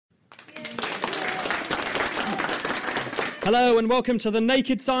Hello and welcome to The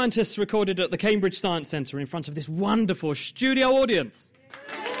Naked Scientists, recorded at the Cambridge Science Centre in front of this wonderful studio audience.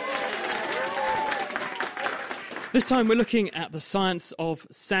 This time we're looking at the science of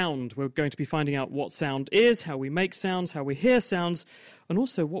sound. We're going to be finding out what sound is, how we make sounds, how we hear sounds, and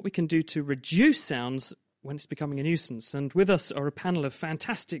also what we can do to reduce sounds when it's becoming a nuisance. And with us are a panel of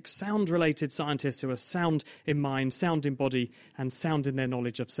fantastic sound-related scientists who are sound in mind, sound in body, and sound in their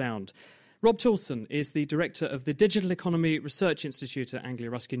knowledge of sound. Rob Toulson is the director of the Digital Economy Research Institute at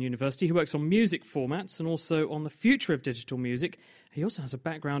Anglia Ruskin University. He works on music formats and also on the future of digital music. He also has a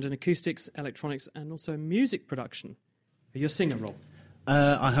background in acoustics, electronics, and also music production. Are you a singer, Rob?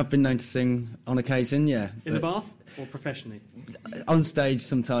 I have been known to sing on occasion, yeah. In the bath or professionally? On stage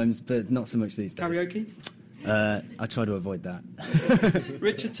sometimes, but not so much these days. Karaoke? I try to avoid that.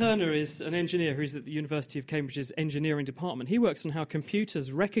 Richard Turner is an engineer who's at the University of Cambridge's engineering department. He works on how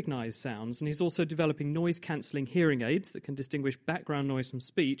computers recognise sounds, and he's also developing noise-cancelling hearing aids that can distinguish background noise from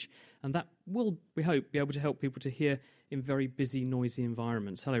speech, and that will, we hope, be able to help people to hear in very busy, noisy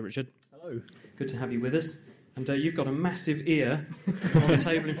environments. Hello, Richard. Hello. Good to have you with us. And you've got a massive ear on the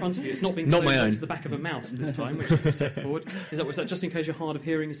table in front of you. It's not been Not my own. to the back of a mouse this time, which is a step forward. Was that just in case you're hard of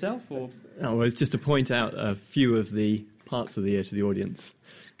hearing yourself? Or? No, well, it's just to point out a few of the parts of the ear to the audience.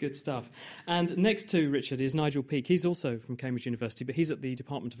 Good stuff. And next to Richard is Nigel Peake. He's also from Cambridge University, but he's at the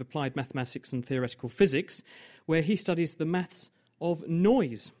Department of Applied Mathematics and Theoretical Physics, where he studies the maths of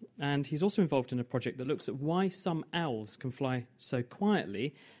noise. And he's also involved in a project that looks at why some owls can fly so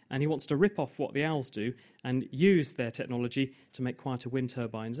quietly, and he wants to rip off what the owls do and use their technology to make quieter wind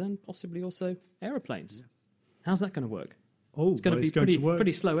turbines and possibly also aeroplanes. Yeah. How's that going to work? Oh, it's going to be a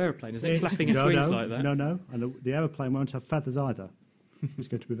pretty slow aeroplane, isn't it? Flapping its wings like that. No. And the aeroplane won't have feathers either. It's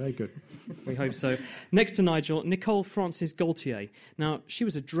going to be very good. We hope so. Next to Nigel, Nicole Francis Gaultier. Now, she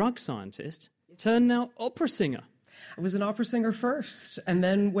was a drug scientist, turned now opera singer. I was an opera singer first, and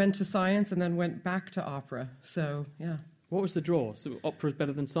then went to science, and then went back to opera. So, yeah. What was the draw? So opera's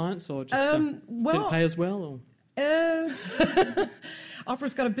better than science, or just didn't pay as well? Or?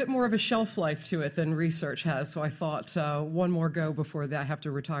 Opera's got a bit more of a shelf life to it than research has, so I thought one more go before I have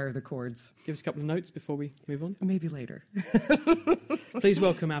to retire the chords. Give us a couple of notes before we move on. Maybe later. Please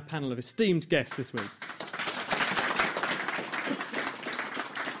welcome our panel of esteemed guests this week.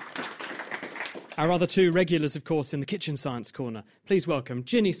 Our other two regulars, of course, in the Kitchen Science Corner. Please welcome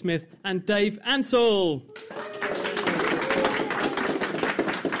Ginny Smith and Dave Ansell.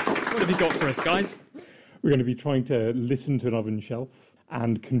 What have you got for us, guys? We're going to be trying to listen to an oven shelf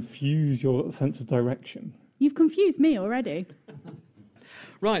and confuse your sense of direction. You've confused me already.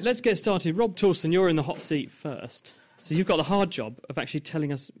 Right, let's get started. Rob Toulson, you're in the hot seat first. So you've got the hard job of actually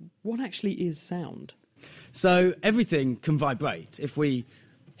telling us what actually is sound. So everything can vibrate. If we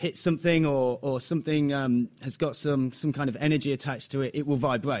hit something or something has got some kind of energy attached to it, it will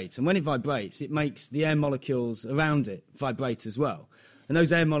vibrate. And when it vibrates, it makes the air molecules around it vibrate as well. And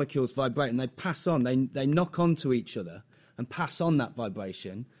those air molecules vibrate and they pass on, they knock onto each other and pass on that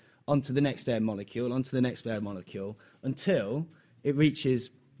vibration onto the next air molecule, onto the next air molecule, until it reaches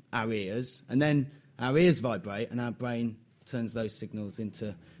our ears. And then our ears vibrate and our brain turns those signals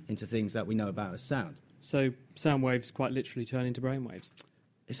into things that we know about as sound. So sound waves quite literally turn into brain waves?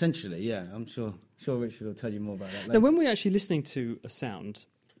 Essentially, yeah. I'm sure Richard will tell you more about that later. Now, when we're actually listening to a sound,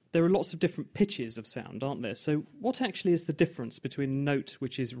 there are lots of different pitches of sound, aren't there? So what actually is the difference between a note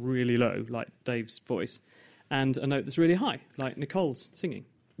which is really low, like Dave's voice, and a note that's really high, like Nicole's singing?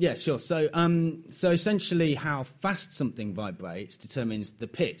 Yeah, sure. So essentially how fast something vibrates determines the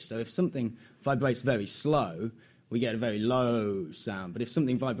pitch. So if something vibrates very slow, we get a very low sound. But if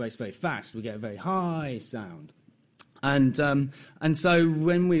something vibrates very fast, we get a very high sound. And so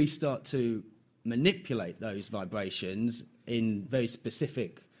when we start to manipulate those vibrations in very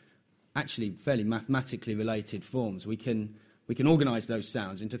specific, actually fairly mathematically related forms, we can organise those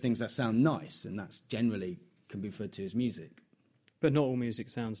sounds into things that sound nice, and that's generally can be referred to as music. But not all music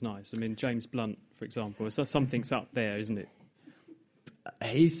sounds nice. I mean, James Blunt, for example, so something's up there, isn't it?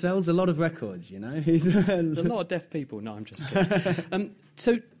 He sells a lot of records, you know. There's a lot of deaf people. No, I'm just kidding.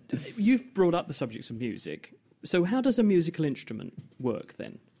 So you've brought up the subjects of music. So how does a musical instrument work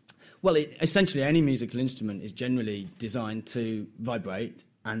then? Well, essentially any musical instrument is generally designed to vibrate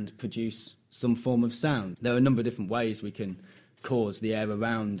and produce some form of sound. There are a number of different ways we can cause the air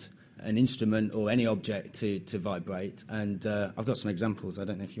around an instrument or any object to vibrate, and I've got some examples. I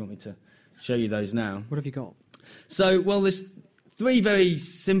don't know if you want me to show you those now. What have you got? So, well, there's three very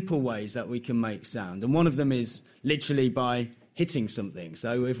simple ways that we can make sound, and one of them is literally by hitting something.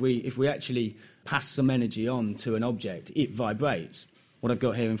 So if we actually pass some energy on to an object, it vibrates. What I've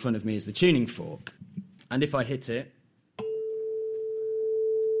got here in front of me is the tuning fork, and if I hit it,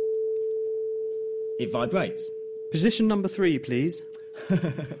 it vibrates. Position number 3, please.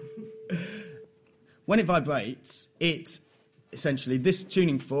 When it vibrates, essentially, this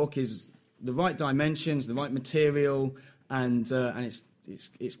tuning fork is the right dimensions, the right material, and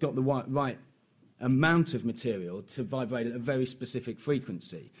it's got the right amount of material to vibrate at a very specific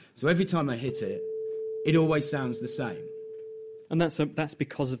frequency. So every time I hit it, it always sounds the same. And that's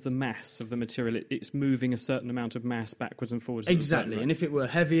because of the mass of the material. It's moving a certain amount of mass backwards and forwards. Exactly. And if it were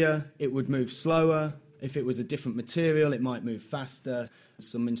heavier, it would move slower. If it was a different material, it might move faster.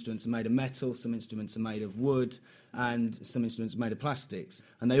 Some instruments are made of metal, some instruments are made of wood, and some instruments are made of plastics.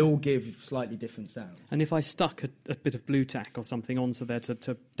 And they all give slightly different sounds. And if I stuck a bit of blue tack or something onto there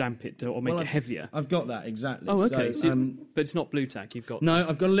to damp it or make it heavier? I've got that, exactly. Oh, okay. So, but it's not blue tack you've got? No,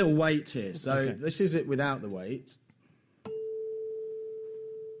 I've got a little weight here. So okay. This is it without the weight.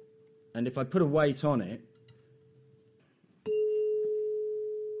 And if I put a weight on it,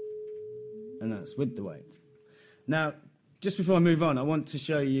 and that's with the weight. Now, just before I move on, I want to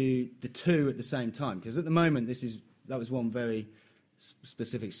show you the two at the same time, because at the moment that was one very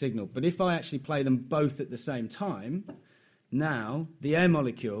specific signal. But if I actually play them both at the same time, now the air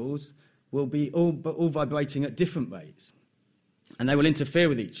molecules will be all vibrating at different rates, and they will interfere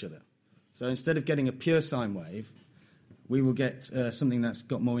with each other. So instead of getting a pure sine wave, we will get something that's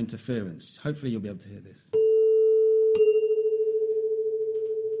got more interference. Hopefully you'll be able to hear this.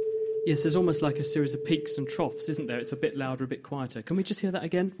 Yes, there's almost like a series of peaks and troughs, isn't there? It's a bit louder, a bit quieter. Can we just hear that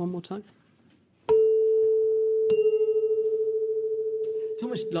again one more time? It's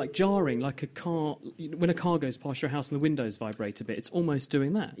almost like jarring, like a car. When a car goes past your house and the windows vibrate a bit, it's almost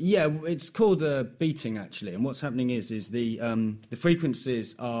doing that. Yeah, it's called beating, actually. And what's happening is the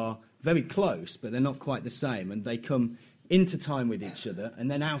frequencies are very close, but they're not quite the same. And they come into time with each other and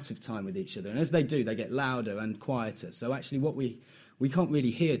then out of time with each other. And as they do, they get louder and quieter. So actually we can't really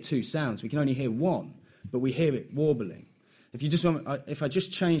hear two sounds. We can only hear one, but we hear it warbling. If I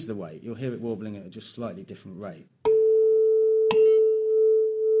just change the weight, you'll hear it warbling at a just slightly different rate.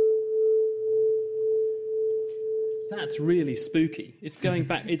 That's really spooky. It's going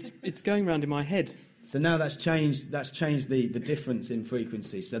back. It's going round in my head. So now that's changed the difference in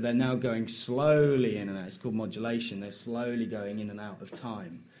frequency. So they're now going slowly in and out. It's called modulation. They're slowly going in and out of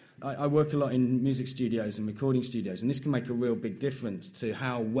time. I work a lot in music studios and recording studios, and this can make a real big difference to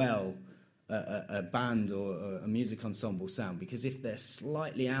how well a band or a music ensemble sound, because if they're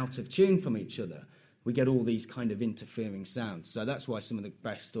slightly out of tune from each other, we get all these kind of interfering sounds. So that's why some of the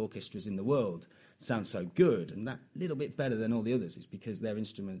best orchestras in the world sound so good, and that little bit better than all the others is because their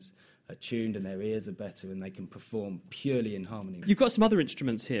instruments are tuned and their ears are better and they can perform purely in harmony. You've got some other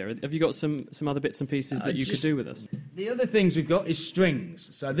instruments here. Have you got some other bits and pieces that you could do with us? The other things we've got is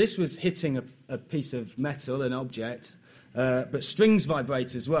strings. So this was hitting a piece of metal, an object, but strings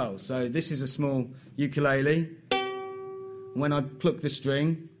vibrate as well. So this is a small ukulele. When I pluck the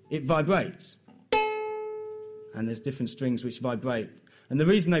string, it vibrates. And there's different strings which vibrate. And the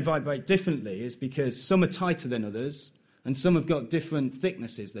reason they vibrate differently is because some are tighter than others, and some have got different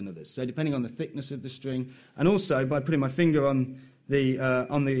thicknesses than others. So depending on the thickness of the string, and also by putting my finger on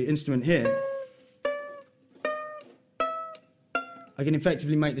the instrument here, I can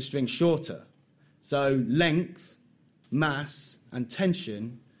effectively make the string shorter. So length, mass, and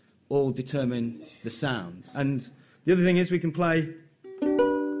tension all determine the sound. And the other thing is we can play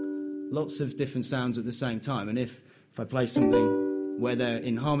lots of different sounds at the same time. And if I play something where they're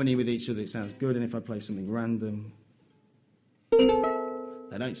in harmony with each other, it sounds good. And if I play something random,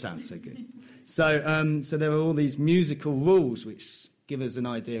 they don't sound so good. So there are all these musical rules which give us an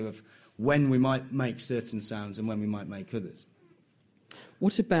idea of when we might make certain sounds and when we might make others.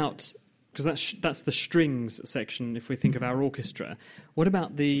 What about, because that's the strings section if we think of our orchestra, what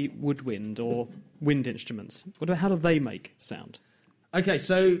about the woodwind or wind instruments? How do they make sound? Okay,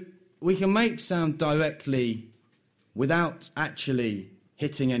 so we can make sound directly without actually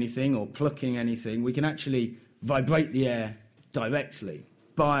hitting anything or plucking anything. We can actually vibrate the air directly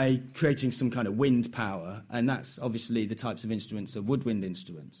by creating some kind of wind power, and that's obviously the types of instruments are woodwind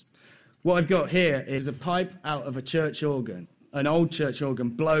instruments. What I've got here is a pipe out of a church organ. An old church organ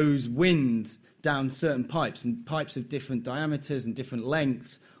blows wind down certain pipes, and pipes of different diameters and different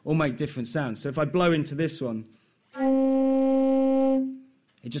lengths all make different sounds. So if I blow into this one,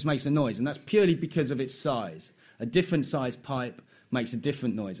 it just makes a noise, and that's purely because of its size. A different size pipe makes a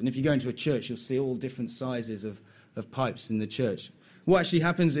different noise, and if you go into a church, you'll see all different sizes of pipes in the church. What actually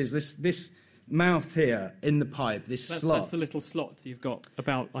happens is this mouth here in the pipe, slot. That's the little slot you've got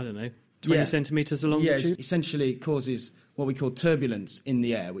about, I don't know, 20 centimetres along the tube? Essentially it causes what we call turbulence in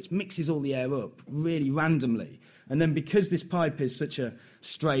the air, which mixes all the air up really randomly. And then because this pipe is such a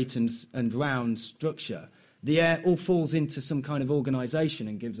straight and round structure, the air all falls into some kind of organisation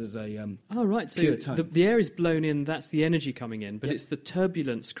and gives us a So pure tone. the air is blown in, that's the energy coming in, but it's the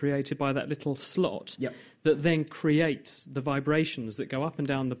turbulence created by that little slot that then creates the vibrations that go up and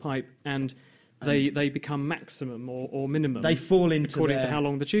down the pipe, and they become maximum or minimum. They fall into according to how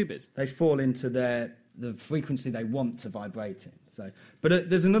long the tube is. They fall into the frequency they want to vibrate in. So, but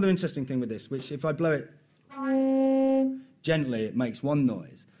there's another interesting thing with this, which if I blow it gently, it makes one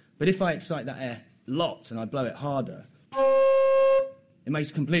noise. But if I excite that air lots and I blow it harder, it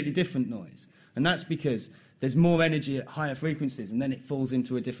makes a completely different noise. And that's because there's more energy at higher frequencies, and then it falls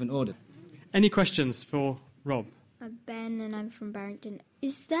into a different order. Any questions for Rob? I'm Ben and I'm from Barrington.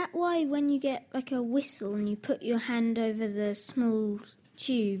 Is that why when you get like a whistle and you put your hand over the small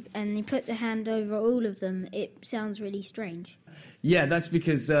tube and you put the hand over all of them, it sounds really strange? Yeah, that's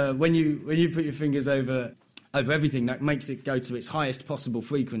because when you put your fingers over everything, that makes it go to its highest possible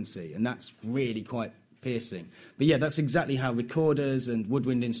frequency, and that's really quite piercing. But yeah, that's exactly how recorders and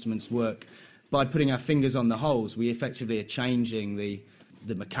woodwind instruments work. By putting our fingers on the holes, we effectively are changing the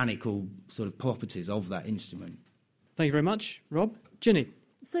mechanical sort of properties of that instrument. Thank you very much, Rob. Ginny?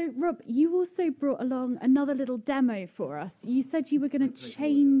 So, Rob, you also brought along another little demo for us. You said you were going to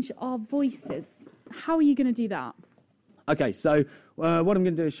change our voices. How are you going to do that? Okay, so what I'm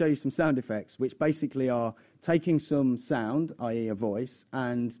going to do is show you some sound effects, which basically are taking some sound, i.e. a voice,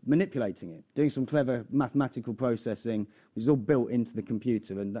 and manipulating it, doing some clever mathematical processing, which is all built into the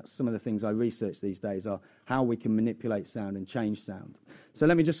computer, and that's some of the things I research these days, are how we can manipulate sound and change sound. So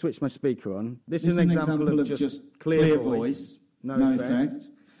let me just switch my speaker on. This is an example of just clear voice, no effect.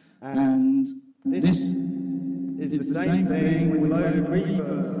 And this is the same thing with low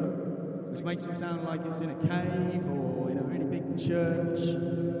reverb, which makes it sound like it's in a cave or in a really big church.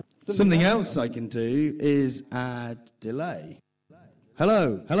 Something else I can do is add delay.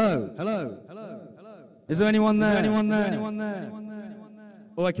 Hello, hello, hello, hello, hello. Is there anyone there? Is there anyone there? Is there anyone there?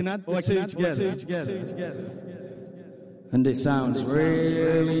 Or I can add the two together. And it sounds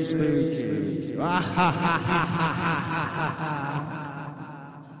really spooky. Does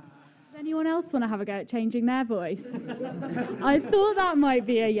anyone else want to have a go at changing their voice? I thought that might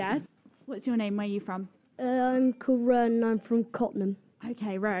be a yes. What's your name? Where are you from? I'm called Rowan and I'm from Cottenham.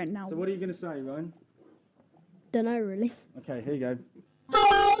 Okay, Rowan. Now, So what are you going to say, Rowan? Don't know really. Okay, here you go.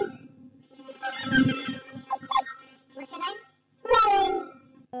 Hello. What's your name? Rowan.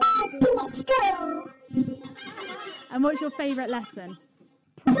 I've been at school. and what's your favourite lesson?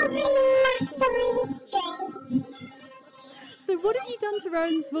 Probably maths or history. So what have you done to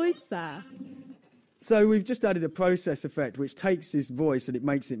Rowan's voice there? So we've just added a process effect which takes his voice and it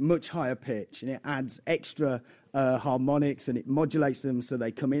makes it much higher pitch, and it adds extra harmonics and it modulates them so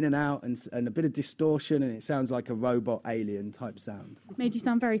they come in and out, and a bit of distortion, and it sounds like a robot alien type sound. Made you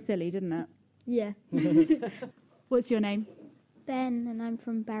sound very silly, didn't it? Yeah. What's your name? Ben, and I'm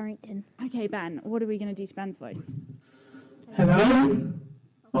from Barrington. Okay, Ben, what are we going to do to Ben's voice? Hello?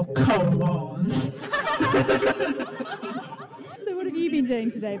 Oh, come on. So what have you been doing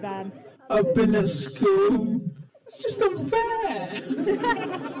today, Ben? I've been at school. It's just unfair.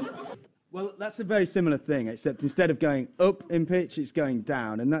 Well, that's a very similar thing, except instead of going up in pitch, it's going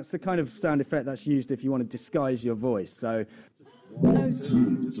down, and that's the kind of sound effect that's used if you want to disguise your voice. So,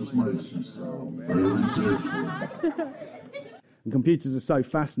 Just makes you sound very different. and computers are so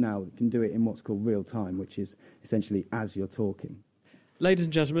fast now, it can do it in what's called real time, which is essentially as you're talking. Ladies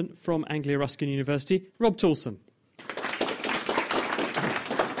and gentlemen, from Anglia Ruskin University, Rob Toulson.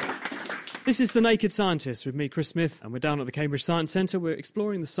 This is The Naked Scientist with me, Chris Smith, and we're down at the Cambridge Science Centre. We're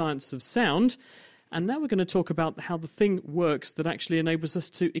exploring the science of sound, and now we're going to talk about how the thing works that actually enables us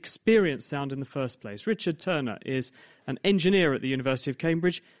to experience sound in the first place. Richard Turner is an engineer at the University of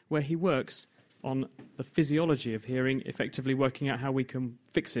Cambridge, where he works on the physiology of hearing, effectively working out how we can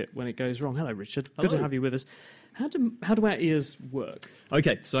fix it when it goes wrong. Hello, Richard. Hello. Good to have you with us. How do our ears work?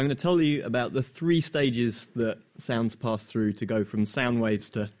 Okay, so I'm going to tell you about the 3 stages that sounds pass through to go from sound waves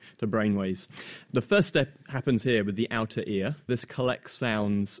to brain waves. The first step happens here with the outer ear. This collects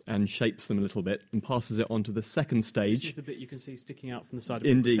sounds and shapes them a little bit and passes it on to the second stage. This is the bit you can see sticking out from the side of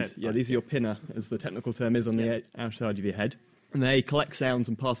Indeed, people's head. yeah, Right. these are your pinna, as the technical term is, on the outside of your head. And they collect sounds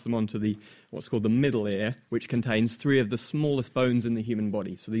and pass them on to what's called the middle ear, which contains 3 of the smallest bones in the human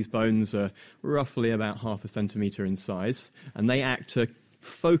body. So these bones are roughly about 0.5 centimetre in size, and they act to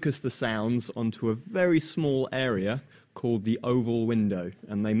focus the sounds onto a very small area called the oval window,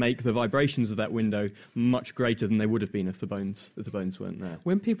 and they make the vibrations of that window much greater than they would have been if the bones weren't there.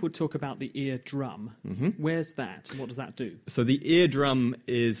 When people talk about the eardrum, where's that? What does that do? So the eardrum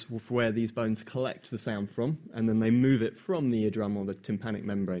is where these bones collect the sound from, and then they move it from the eardrum or the tympanic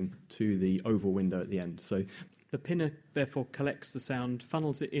membrane to the oval window at the end. So the pinna, therefore, collects the sound,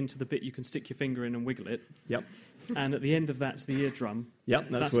 funnels it into the bit you can stick your finger in and wiggle it. Yep. And at the end of that's the eardrum. Yep,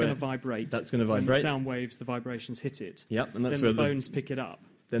 that's going to vibrate. That's going to vibrate. When the sound waves, the vibrations hit it. Yep, and that's then where the bones pick it up.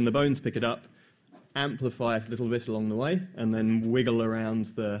 Then the bones pick it up, amplify it a little bit along the way, and then wiggle around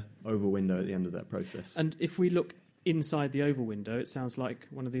the oval window at the end of that process. And if we look inside the oval window, it sounds like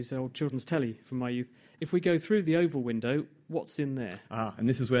one of these old children's telly from my youth. If we go through the oval window, what's in there? And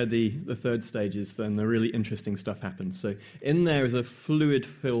this is where the third stage is, then the really interesting stuff happens. So in there is a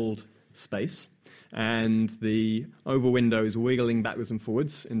fluid-filled space, and the oval window is wiggling backwards and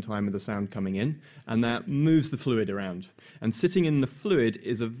forwards in time with the sound coming in, and that moves the fluid around. And sitting in the fluid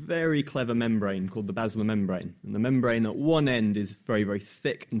is a very clever membrane called the basilar membrane. And the membrane at one end is very, very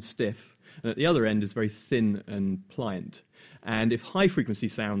thick and stiff, and at the other end is very thin and pliant. And if high-frequency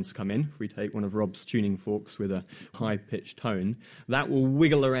sounds come in, if we take one of Rob's tuning forks with a high-pitched tone, that will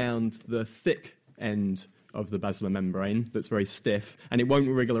wiggle around the thick end of the basilar membrane that's very stiff, and it won't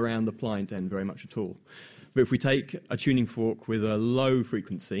wriggle around the pliant end very much at all. But if we take a tuning fork with a low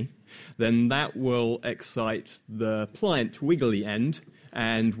frequency, then that will excite the pliant wiggly end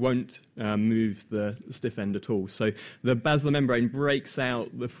and won't move the stiff end at all. So the basilar membrane breaks out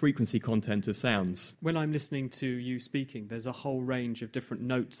the frequency content of sounds. When I'm listening to you speaking, there's a whole range of different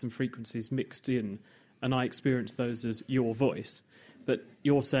notes and frequencies mixed in, and I experience those as your voice. But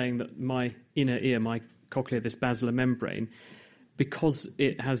you're saying that my inner ear, my cochlear, this basilar membrane, because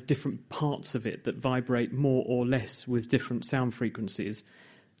it has different parts of it that vibrate more or less with different sound frequencies,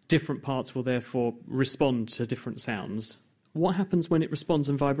 different parts will therefore respond to different sounds. What happens when it responds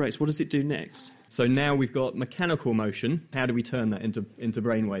and vibrates? What does it do next? So now we've got mechanical motion. How do we turn that into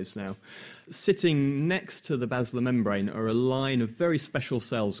brainwaves now? Sitting next to the basilar membrane are a line of very special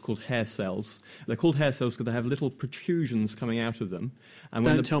cells called hair cells. They're called hair cells because they have little protrusions coming out of them. And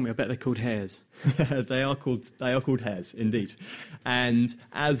Don't tell me, I bet they're called hairs. They are called hairs, indeed. And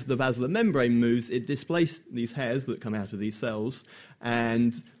as the basilar membrane moves, it displaces these hairs that come out of these cells,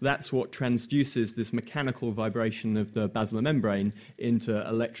 and that's what transduces this mechanical vibration of the basilar membrane into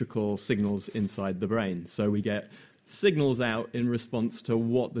electrical signals inside the brain. So we get signals out in response to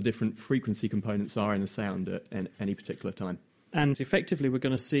what the different frequency components are in a sound at any particular time. And effectively, we're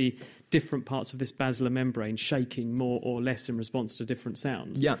going to see different parts of this basilar membrane shaking more or less in response to different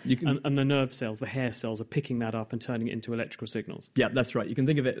sounds. Yeah, you can, and the nerve cells, the hair cells, are picking that up and turning it into electrical signals. Yeah, that's right. You can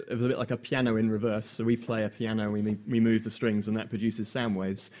think of it as a bit like a piano in reverse. So we play a piano, we move the strings, and that produces sound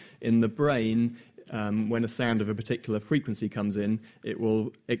waves. In the brain, when a sound of a particular frequency comes in, it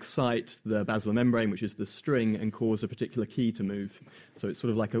will excite the basilar membrane, which is the string, and cause a particular key to move. So it's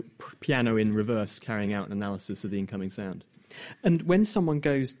sort of like a piano in reverse carrying out an analysis of the incoming sound. And when someone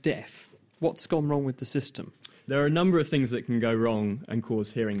goes deaf, what's gone wrong with the system? There are a number of things that can go wrong and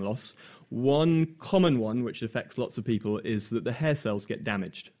cause hearing loss. One common one, which affects lots of people, is that the hair cells get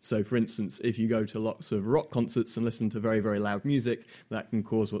damaged. So, for instance, if you go to lots of rock concerts and listen to very, very loud music, that can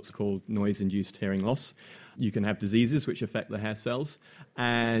cause what's called noise-induced hearing loss. You can have diseases which affect the hair cells.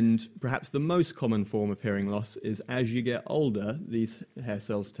 And perhaps the most common form of hearing loss is as you get older, these hair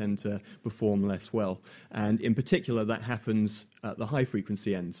cells tend to perform less well. And in particular, that happens at the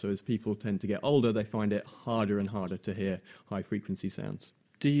high-frequency end. So as people tend to get older, they find it harder and harder to hear high-frequency sounds.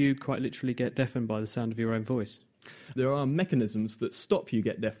 Do you quite literally get deafened by the sound of your own voice? There are mechanisms that stop you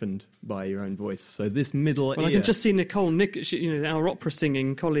get deafened by your own voice. So this middle ear... I can just see Nicole, our opera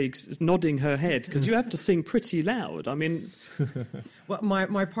singing colleagues, nodding her head, because you have to sing pretty loud. I mean... Well,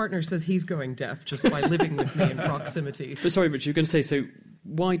 my partner says he's going deaf just by living with me in proximity. But sorry, Richard, you're going to say, so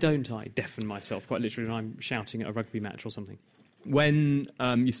why don't I deafen myself, quite literally, when I'm shouting at a rugby match or something? When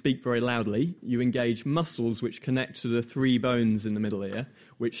you speak very loudly, you engage muscles which connect to the three bones in the middle ear,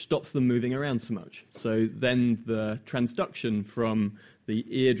 which stops them moving around so much. So then the transduction from the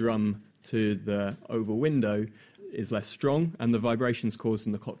eardrum to the oval window is less strong, and the vibrations caused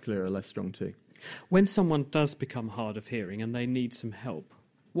in the cochlear are less strong too. When someone does become hard of hearing and they need some help,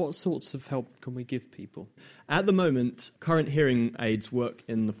 what sorts of help can we give people? At the moment, current hearing aids work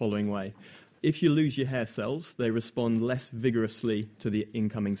in the following way. If you lose your hair cells, they respond less vigorously to the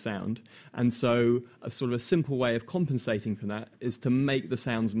incoming sound. And so a sort of a simple way of compensating for that is to make the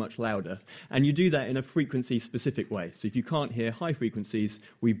sounds much louder. And you do that in a frequency-specific way. So if you can't hear high frequencies,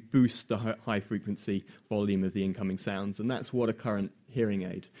 we boost the high-frequency volume of the incoming sounds. And that's what a current hearing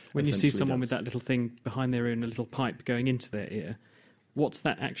aid When you see someone does. with that little thing behind their ear and a little pipe going into their ear, what's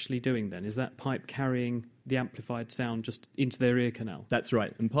that actually doing then? Is that pipe carrying the amplified sound just into their ear canal? That's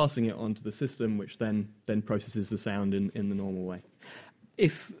right, and passing it onto the system, which then processes the sound in the normal way.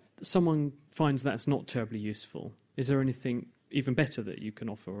 If someone finds that's not terribly useful, is there anything even better that you can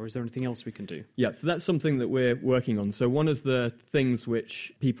offer, or is there anything else we can do? Yeah, so that's something that we're working on. So one of the things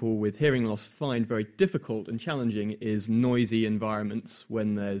which people with hearing loss find very difficult and challenging is noisy environments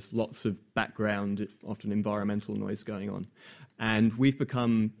when there's lots of background, often environmental noise going on. And we've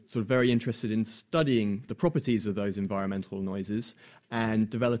become sort of very interested in studying the properties of those environmental noises and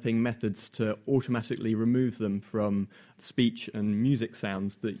developing methods to automatically remove them from speech and music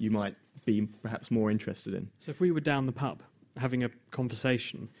sounds that you might be perhaps more interested in. So if we were down the pub having a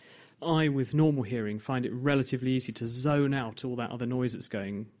conversation, I, with normal hearing, find it relatively easy to zone out all that other noise that's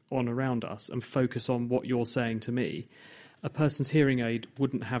going on around us and focus on what you're saying to me. A person's hearing aid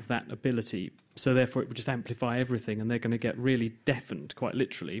wouldn't have that ability, so therefore it would just amplify everything, and they're going to get really deafened, quite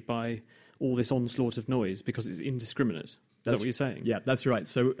literally, by all this onslaught of noise because it's indiscriminate. Is that what you're saying? Yeah, that's right.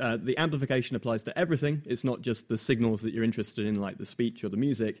 So the amplification applies to everything. It's not just the signals that you're interested in, like the speech or the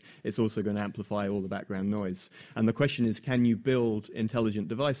music. It's also going to amplify all the background noise. And the question is, can you build intelligent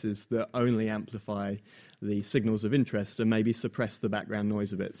devices that only amplify the signals of interest and maybe suppress the background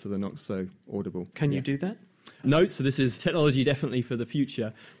noise a bit so they're not so audible? Can you do that? No, so this is technology definitely for the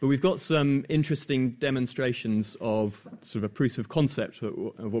future, but we've got some interesting demonstrations of sort of a proof of concept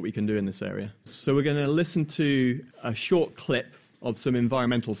of what we can do in this area. So we're going to listen to a short clip of some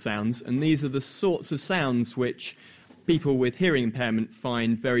environmental sounds, and these are the sorts of sounds which people with hearing impairment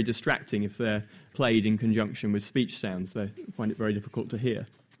find very distracting if they're played in conjunction with speech sounds. They find it very difficult to hear.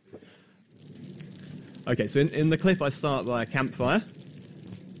 Okay, so in the clip I start by a campfire.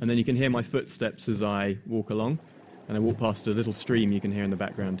 And then you can hear my footsteps as I walk along. And I walk past a little stream you can hear in the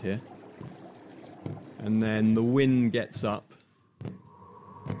background here. And then the wind gets up.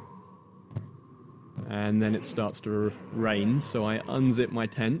 And then it starts to rain, so I unzip my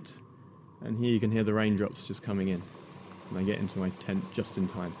tent. And here you can hear the raindrops just coming in. And I get into my tent just in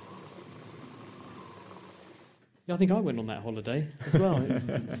time. Yeah, I think I went on that holiday as well.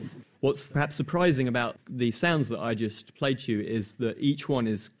 What's perhaps surprising about the sounds that I just played to you is that each one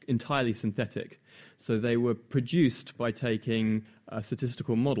is entirely synthetic. So they were produced by taking a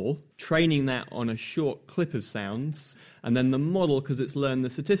statistical model, training that on a short clip of sounds, and then the model, because it's learned the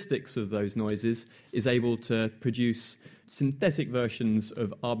statistics of those noises, is able to produce synthetic versions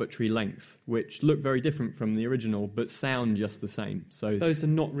of arbitrary length, which look very different from the original, but sound just the same. So those are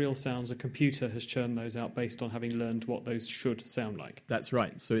not real sounds. A computer has churned those out based on having learned what those should sound like. That's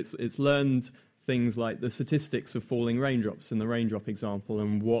right. So it's learned things like the statistics of falling raindrops in the raindrop example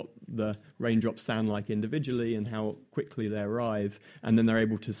and what the raindrops sound like individually and how quickly they arrive, and then they're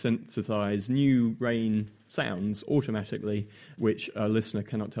able to synthesize new rain sounds automatically, which a listener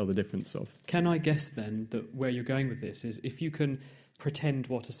cannot tell the difference of. Can I guess then that where you're going with this is if you can pretend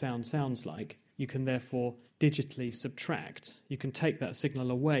what a sound sounds like, you can therefore digitally subtract, you can take that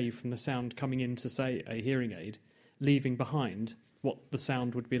signal away from the sound coming into, say, a hearing aid, leaving behind what the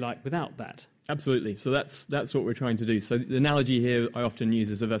sound would be like without that. Absolutely. So that's what we're trying to do. So the analogy here I often use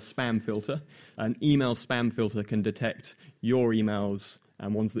is of a spam filter. An email spam filter can detect your emails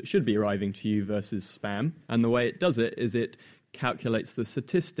and ones that should be arriving to you versus spam. And the way it does it is it calculates the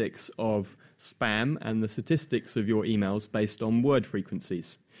statistics of spam and the statistics of your emails based on word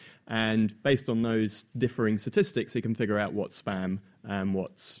frequencies. And based on those differing statistics, it can figure out what's spam and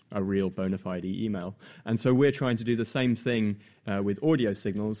what's a real bona fide email. And so we're trying to do the same thing with audio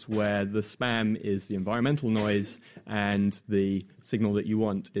signals, where the spam is the environmental noise and the signal that you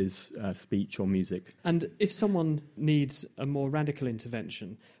want is speech or music. And if someone needs a more radical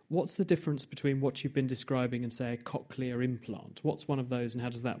intervention, what's the difference between what you've been describing and, say, a cochlear implant? What's one of those and how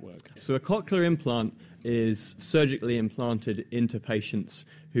does that work? So a cochlear implant is surgically implanted into patients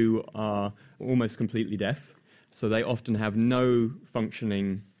who are almost completely deaf. So they often have no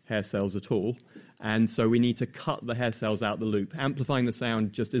functioning hair cells at all. And so we need to cut the hair cells out the loop. Amplifying the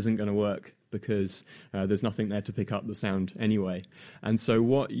sound just isn't going to work because there's nothing there to pick up the sound anyway. And so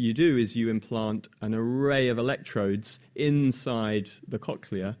what you do is you implant an array of electrodes inside the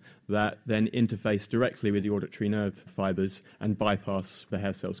cochlea that then interface directly with the auditory nerve fibers and bypass the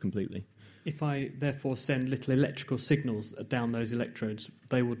hair cells completely. If I therefore send little electrical signals down those electrodes,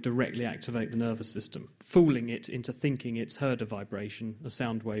 they will directly activate the nervous system, fooling it into thinking it's heard a vibration, a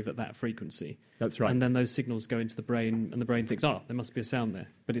sound wave at that frequency. That's right. And then those signals go into the brain, and the brain thinks, there must be a sound there.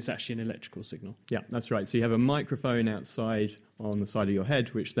 But it's actually an electrical signal. Yeah, that's right. So you have a microphone outside on the side of your head,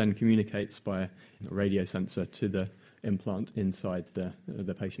 which then communicates by a radio sensor to the implant inside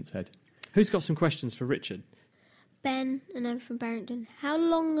the patient's head. Who's got some questions for Richard? Ben, and I'm from Barrington. How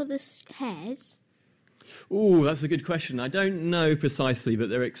long are the hairs? Oh, that's a good question. I don't know precisely, but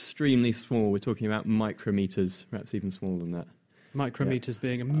they're extremely small. We're talking about micrometers, perhaps even smaller than that. Micrometers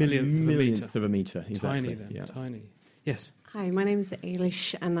being a millionth of a meter. Exactly. Tiny then, tiny. Yes. Hi, my name is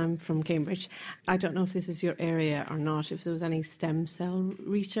Ailish and I'm from Cambridge. I don't know if this is your area or not, if there was any stem cell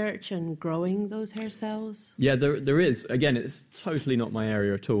research and growing those hair cells. Yeah, there is. Again, it's totally not my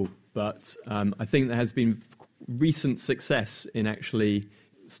area at all, but I think there has been recent success in actually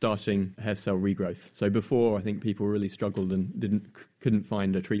starting hair cell regrowth. So before, I think people really struggled and couldn't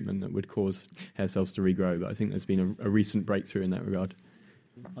find a treatment that would cause hair cells to regrow, but I think there's been a recent breakthrough in that regard.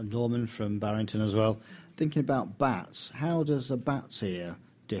 I'm Norman from Barrington as well. Thinking about bats, how does a bat's ear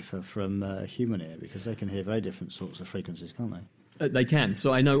differ from a human ear? Because they can hear very different sorts of frequencies, can't they? They can.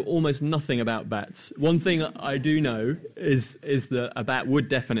 So I know almost nothing about bats. One thing I do know is that a bat would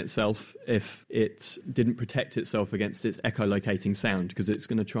deafen itself if it didn't protect itself against its echolocating sound, because it's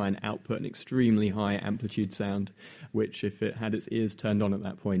going to try and output an extremely high amplitude sound, which if it had its ears turned on at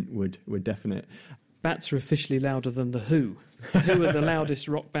that point would deafen it. Bats are officially louder than The Who. The Who are the loudest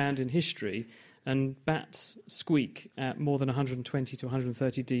rock band in history, and bats squeak at more than 120 to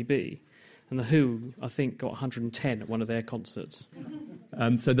 130 dB. And The Who, I think, got 110 at one of their concerts.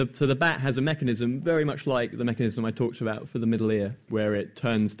 So the bat has a mechanism very much like the mechanism I talked about for the middle ear, where it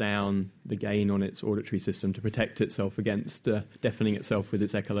turns down the gain on its auditory system to protect itself against deafening itself with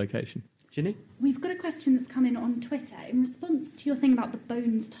its echolocation. Ginny? We've got a question that's come in on Twitter. In response to your thing about the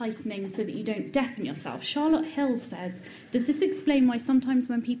bones tightening so that you don't deafen yourself, Charlotte Hill says, does this explain why sometimes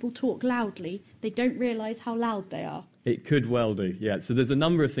when people talk loudly, they don't realise how loud they are? It could well do, yeah. So there's a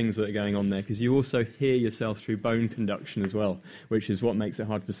number of things that are going on there, because you also hear yourself through bone conduction as well, which is what makes it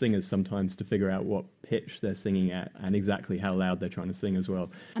hard for singers sometimes to figure out what pitch they're singing at and exactly how loud they're trying to sing as well.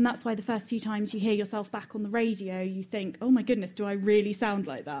 And that's why the first few times you hear yourself back on the radio, you think, oh my goodness, do I really sound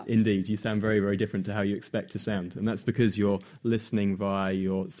like that? Indeed, you sound very, very different to how you expect to sound. And that's because you're listening via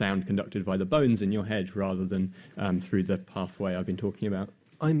your sound conducted by the bones in your head rather than through the pathway I've been talking about.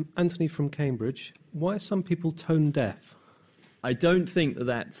 I'm Anthony from Cambridge. Why are some people tone deaf? I don't think that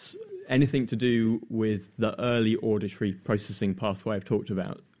that's anything to do with the early auditory processing pathway I've talked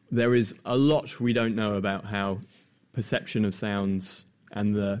about. There is a lot we don't know about how perception of sounds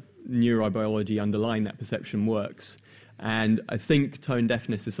and the neurobiology underlying that perception works. And I think tone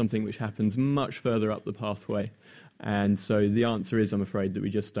deafness is something which happens much further up the pathway. And so the answer is, I'm afraid, that we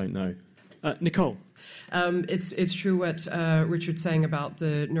just don't know. Nicole? It's true what Richard's saying about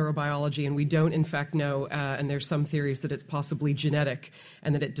the neurobiology, and we don't in fact know, and there's some theories that it's possibly genetic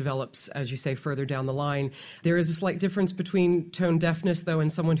and that it develops, as you say, further down the line. There is a slight difference between tone deafness, though,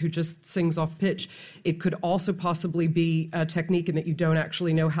 and someone who just sings off pitch. It could also possibly be a technique in that you don't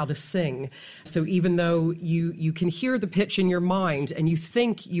actually know how to sing. So even though you can hear the pitch in your mind and you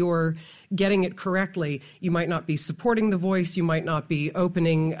think you're getting it correctly, you might not be supporting the voice, you might not be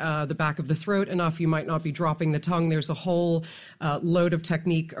opening the back of the throat enough, you might not be dropping the tongue. There's a whole load of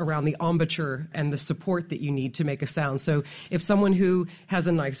technique around the embouchure and the support that you need to make a sound. So if someone who has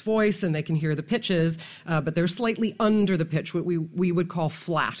a nice voice and they can hear the pitches, but they're slightly under the pitch, what we would call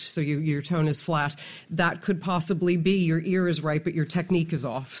flat, so your tone is flat, that could possibly be your ear is right, but your technique is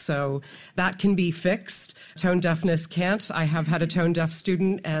off. So that can be fixed. Tone deafness can't. I have had a tone deaf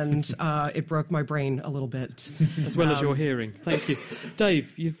student, and it broke my brain a little bit. As well as your hearing. Thank you.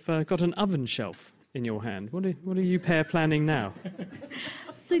 Dave, you've got an oven shelf in your hand. What are you pair planning now?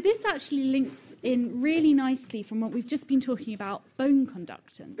 So this actually links in really nicely from what we've just been talking about, bone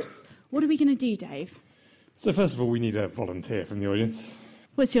conductance. What are we going to do, Dave? So first of all, we need a volunteer from the audience.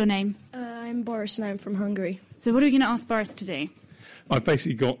 What's your name? I'm Boris and I'm from Hungary. So what are we going to ask Boris to do? I've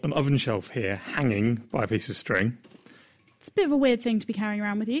basically got an oven shelf here hanging by a piece of string. It's a bit of a weird thing to be carrying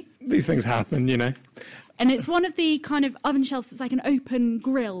around with you. These things happen, you know. And it's one of the kind of oven shelves that's like an open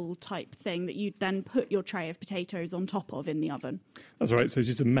grill type thing that you then put your tray of potatoes on top of in the oven. That's right, so it's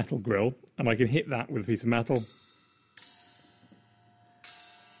just a metal grill, and I can hit that with a piece of metal.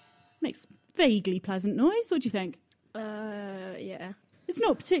 Makes vaguely pleasant noise. What do you think? Yeah. It's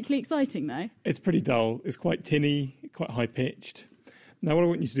not particularly exciting, though. It's pretty dull. It's quite tinny, quite high-pitched. Now what I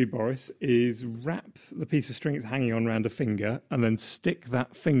want you to do, Boris, is wrap the piece of string it's hanging on around a finger and then stick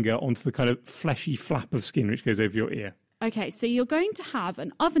that finger onto the kind of fleshy flap of skin which goes over your ear. Okay, so you're going to have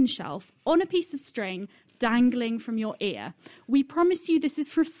an oven shelf on a piece of string dangling from your ear. We promise you this is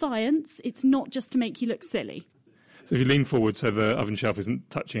for science. It's not just to make you look silly. So if you lean forward so the oven shelf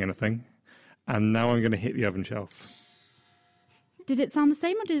isn't touching anything, and now I'm going to hit the oven shelf. Did it sound the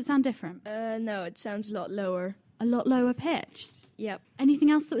same or did it sound different? No, it sounds a lot lower. A lot lower pitched? Yep.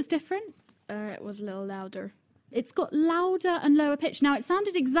 Anything else that was different? It was a little louder. It's got louder and lower pitch. Now, it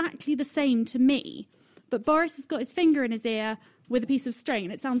sounded exactly the same to me, but Boris has got his finger in his ear with a piece of string,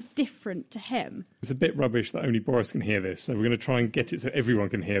 and it sounds different to him. It's a bit rubbish that only Boris can hear this, so we're going to try and get it so everyone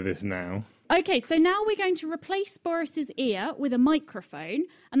can hear this now. Okay, so now we're going to replace Boris's ear with a microphone,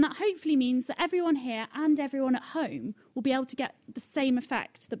 and that hopefully means that everyone here and everyone at home will be able to get the same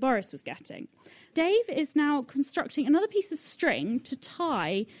effect that Boris was getting. Dave is now constructing another piece of string to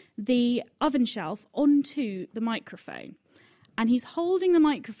tie the oven shelf onto the microphone. And he's holding the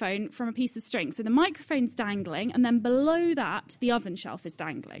microphone from a piece of string. So the microphone's dangling, and then below that, the oven shelf is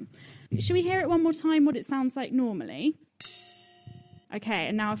dangling. Should we hear it one more time, what it sounds like normally? Okay,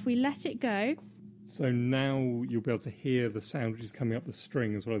 and now if we let it go... So now you'll be able to hear the sound which is coming up the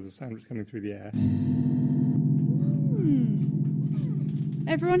string as well as the sound which is coming through the air.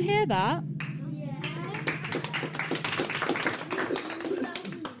 Everyone hear that?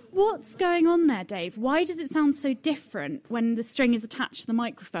 What's going on there, Dave? Why does it sound so different when the string is attached to the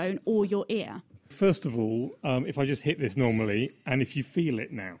microphone or your ear? First of all, if I just hit this normally, and if you feel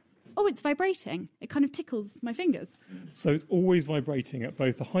it now. Oh, it's vibrating. It kind of tickles my fingers. So it's always vibrating at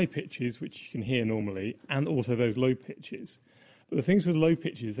both the high pitches, which you can hear normally, and also those low pitches. But the things with low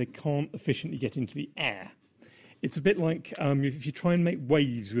pitches, they can't efficiently get into the air. It's a bit like if you try and make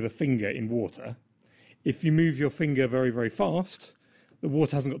waves with a finger in water, if you move your finger very, very fast, the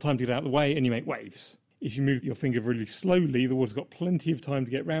water hasn't got time to get out of the way and you make waves. If you move your finger really slowly, the water's got plenty of time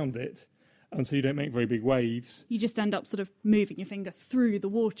to get round it, and so you don't make very big waves. You just end up sort of moving your finger through the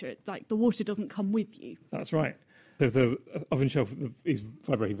water. It's like the water doesn't come with you. That's right. So if the oven shelf is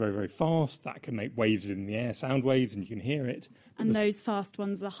vibrating very, very fast, that can make waves in the air, sound waves, and you can hear it. And those fast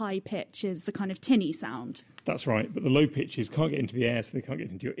ones, the high pitch, is the kind of tinny sound. That's right, but the low pitches can't get into the air, so they can't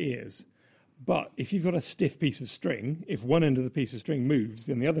get into your ears. But if you've got a stiff piece of string, if one end of the piece of string moves,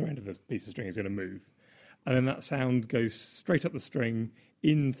 then the other end of the piece of string is going to move. And then that sound goes straight up the string,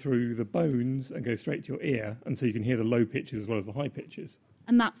 in through the bones, and goes straight to your ear. And so you can hear the low pitches as well as the high pitches.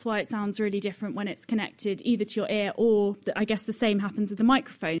 And that's why it sounds really different when it's connected either to your ear or, I guess the same happens with the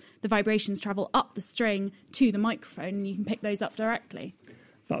microphone. The vibrations travel up the string to the microphone, and you can pick those up directly.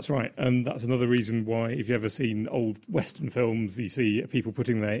 That's right, and that's another reason why, if you've ever seen old Western films, you see people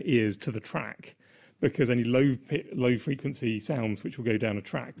putting their ears to the track, because any low frequency sounds which will go down a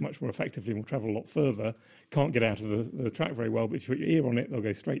track much more effectively and will travel a lot further can't get out of the track very well. But if you put your ear on it, they'll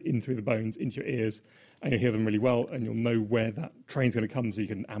go straight in through the bones into your ears, and you'll hear them really well, and you'll know where that train's going to come, so you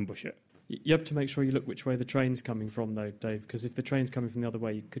can ambush it. You have to make sure you look which way the train's coming from, though, Dave, because if the train's coming from the other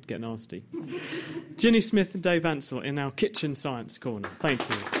way, you could get nasty. Ginny Smith and Dave Ansell in our Kitchen Science Corner. Thank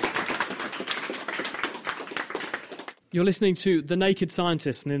you. You're listening to The Naked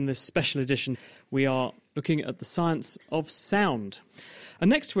Scientist, and in this special edition, we are looking at the science of sound. And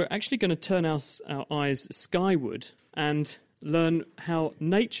next, we're actually going to turn our eyes skyward and learn how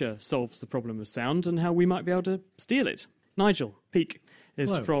nature solves the problem of sound and how we might be able to steal it. Nigel Peake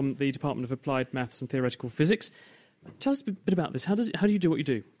is Hello. from the Department of Applied Maths and Theoretical Physics. Tell us a bit about this. How do you do what you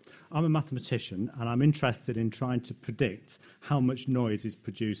do? I'm a mathematician, and I'm interested in trying to predict how much noise is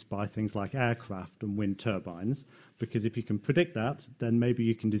produced by things like aircraft and wind turbines, because if you can predict that, then maybe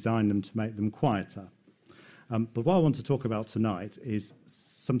you can design them to make them quieter. But what I want to talk about tonight is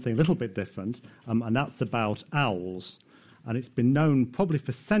something a little bit different, and that's about owls. And it's been known probably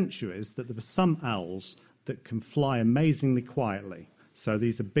for centuries that there are some owls that can fly amazingly quietly. So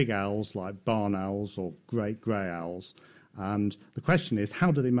these are big owls like barn owls or great grey owls. And the question is,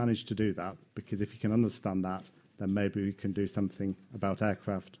 how do they manage to do that? Because if you can understand that, then maybe we can do something about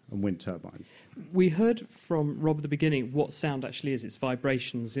aircraft and wind turbines. We heard from Rob at the beginning what sound actually is. It's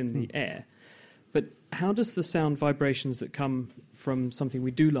vibrations in the air. But how does the sound vibrations that come from something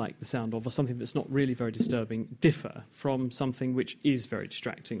we do like the sound of, or something that's not really very disturbing, differ from something which is very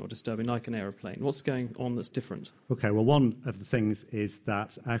distracting or disturbing, like an aeroplane? What's going on that's different? OK, well, one of the things is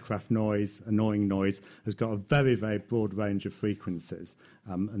that aircraft noise, annoying noise, has got a very, very broad range of frequencies.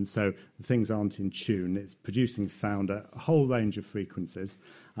 And so the things aren't in tune. It's producing sound at a whole range of frequencies.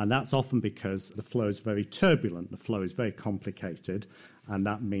 And that's often because the flow is very turbulent. The flow is very complicated. And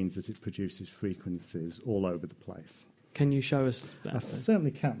that means that it produces frequencies all over the place. Can you show us that? I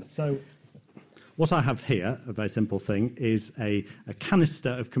certainly can. So what I have here, a very simple thing, is a canister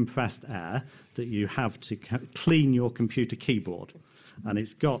of compressed air that you have to clean your computer keyboard. And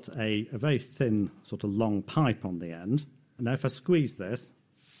it's got a very thin, sort of long pipe on the end. And now if I squeeze this,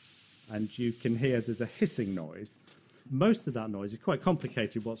 and you can hear there's a hissing noise. Most of that noise is quite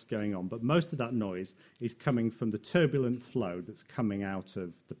complicated what's going on, but most of that noise is coming from the turbulent flow that's coming out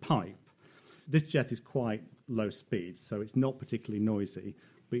of the pipe. This jet is quite low speed, so it's not particularly noisy.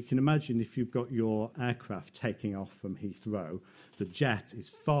 But you can imagine if you've got your aircraft taking off from Heathrow, the jet is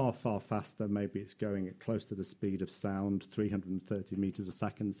far, far faster. Maybe it's going at close to the speed of sound, 330 metres a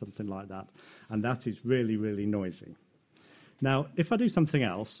second, something like that. And that is really, really noisy. Now, if I do something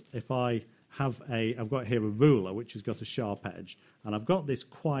else, if I've got here a ruler which has got a sharp edge, and I've got this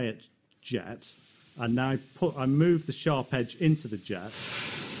quiet jet, and now I move the sharp edge into the jet,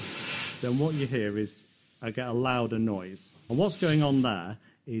 then what you hear is I get a louder noise. And what's going on there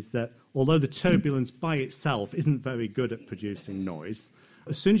is that although the turbulence by itself isn't very good at producing noise,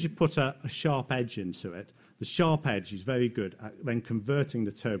 as soon as you put a sharp edge into it, the sharp edge is very good at then converting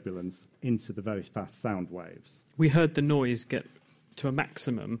the turbulence into the very fast sound waves. We heard the noise get to a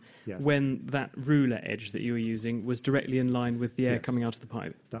maximum Yes. when that ruler edge that you were using was directly in line with the air Yes. coming out of the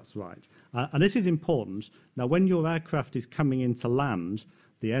pipe. That's right. And this is important. Now, when your aircraft is coming into land,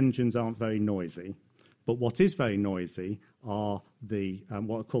 the engines aren't very noisy. But what is very noisy are the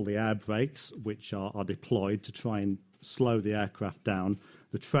what are called the air brakes, which are deployed to try and slow the aircraft down,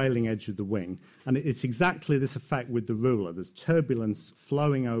 the trailing edge of the wing. And it's exactly this effect with the ruler. There's turbulence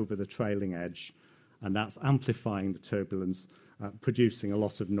flowing over the trailing edge, and that's amplifying the turbulence, producing a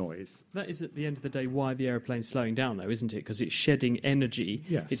lot of noise. That is, at the end of the day, why the aeroplane's slowing down, though, isn't it? Because it's shedding energy.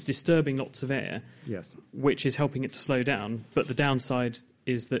 Yes. It's disturbing lots of air, Yes. which is helping it to slow down. But the downside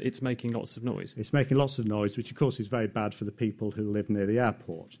is that it's making lots of noise. It's making lots of noise, which, of course, is very bad for the people who live near the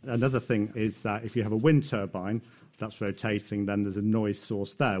airport. Another thing is that if you have a wind turbine that's rotating, then there's a noise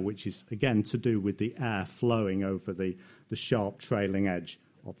source there, which is, again, to do with the air flowing over the sharp trailing edge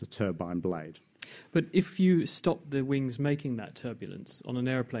of the turbine blade. But if you stop the wings making that turbulence on an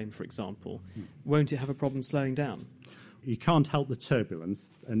aeroplane, for example, won't it have a problem slowing down? You can't help the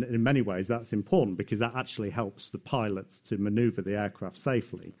turbulence, and in many ways that's important because that actually helps the pilots to manoeuvre the aircraft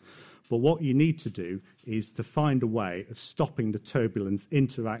safely. But what you need to do is to find a way of stopping the turbulence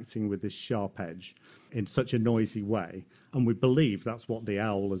interacting with this sharp edge in such a noisy way, and we believe that's what the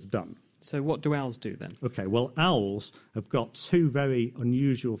owl has done. So what do owls do then? Okay, well, owls have got two very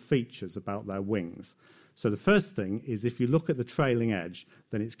unusual features about their wings. So the first thing is if you look at the trailing edge,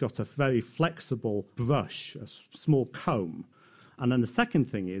 then it's got a very flexible brush, a small comb. And then the second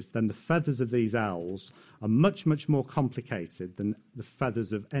thing is then the feathers of these owls are much, much more complicated than the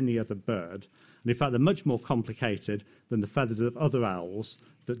feathers of any other bird. And in fact, they're much more complicated than the feathers of other owls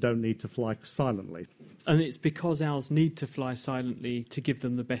that don't need to fly silently. And it's because owls need to fly silently to give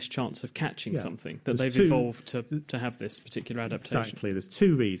them the best chance of catching something that There's they've evolved to have this particular adaptation. Exactly. There's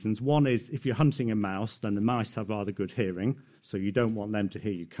two reasons. One is if you're hunting a mouse, then the mice have rather good hearing, so you don't want them to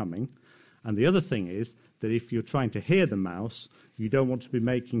hear you coming. And the other thing is that if you're trying to hear the mouse, you don't want to be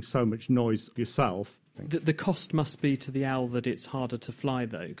making so much noise yourself. The cost must be to the owl that it's harder to fly,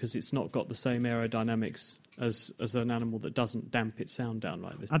 though, because it's not got the same aerodynamics as an animal that doesn't damp its sound down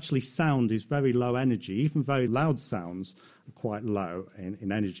like this. Actually, sound is very low energy. Even very loud sounds are quite low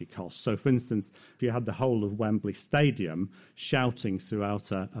in energy costs. So, for instance, if you had the whole of Wembley Stadium shouting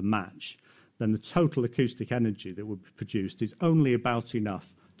throughout a match, then the total acoustic energy that would be produced is only about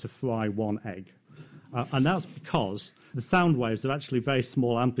enough to fry one egg. And that's because the sound waves are actually very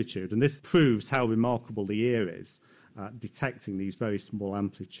small amplitude, and this proves how remarkable the ear is detecting these very small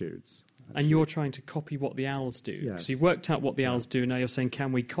amplitudes. And you're trying to copy what the owls do. Yes. So you've worked out what the owls do, now you're saying,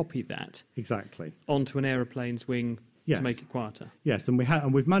 can we copy that Exactly. onto an aeroplane's wing Yes. to make it quieter? Yes, and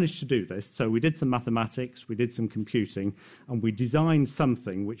we've managed to do this. So we did some mathematics, we did some computing, and we designed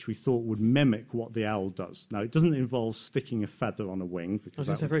something which we thought would mimic what the owl does. Now, it doesn't involve sticking a feather on a wing. Because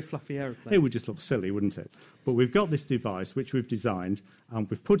it's a very fluffy aeroplane. It would just look silly, wouldn't it? But we've got this device which we've designed, and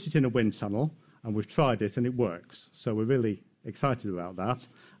we've put it in a wind tunnel, and we've tried it, and it works. So we're really excited about that.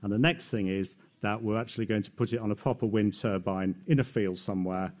 And the next thing is that we're actually going to put it on a proper wind turbine in a field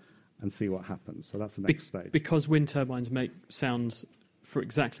somewhere and see what happens. So that's the next stage. Because wind turbines make sounds for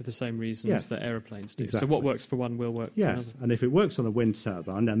exactly the same reasons Yes. that aeroplanes do. Exactly. So what works for one will work for Yes, another. and if it works on a wind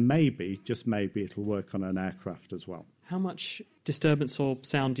turbine, then maybe, just maybe, it'll work on an aircraft as well. How much disturbance or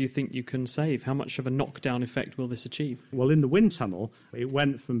sound do you think you can save? How much of a knockdown effect will this achieve? Well, in the wind tunnel, it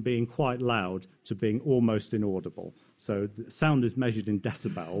went from being quite loud to being almost inaudible. So the sound is measured in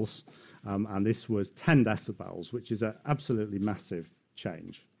decibels, and this was 10 decibels, which is an absolutely massive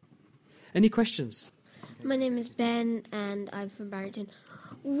change. Any questions? My name is Ben, and I'm from Barrington.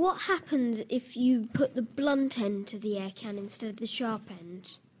 What happens if you put the blunt end to the air can instead of the sharp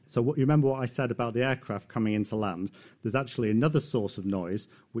end? So you remember what I said about the aircraft coming into land? There's actually another source of noise,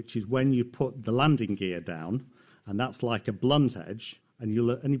 which is when you put the landing gear down, and that's like a blunt edge. And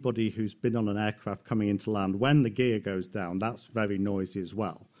anybody who's been on an aircraft coming into land, when the gear goes down, that's very noisy as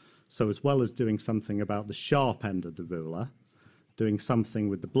well. So as well as doing something about the sharp end of the ruler, doing something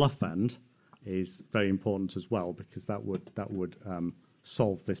with the bluff end is very important as well, because that would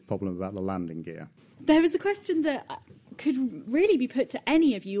solve this problem about the landing gear. There was a question that could really be put to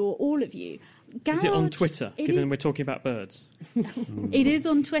any of you or all of you. Is it on Twitter, given we're talking about birds? It is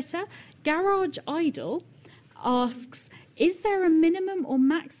on Twitter. Garage Idol asks, is there a minimum or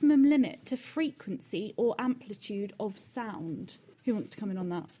maximum limit to frequency or amplitude of sound? Who wants to come in on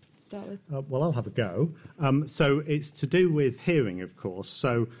that? Start with. Well, I'll have a go. So it's to do with hearing, of course.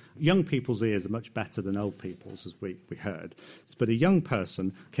 So young people's ears are much better than old people's, as we heard. But a young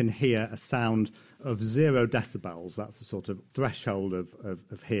person can hear a sound of 0 decibels. That's the sort of threshold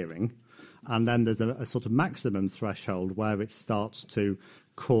of hearing. And then there's a sort of maximum threshold where it starts to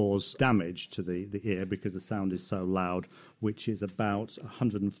cause damage to the ear because the sound is so loud, which is about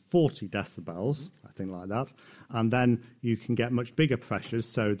 140 decibels, I think, like that. And then you can get much bigger pressures.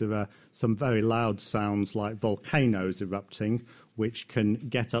 So there are some very loud sounds like volcanoes erupting, which can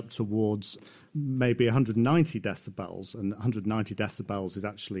get up towards maybe 190 decibels. And 190 decibels is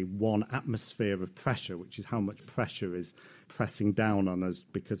actually 1 atmosphere of pressure, which is how much pressure is pressing down on us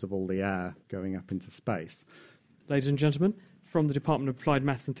because of all the air going up into space. Ladies and gentlemen, from the Department of Applied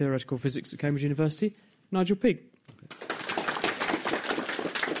Maths and Theoretical Physics at Cambridge University, Nigel Pigg.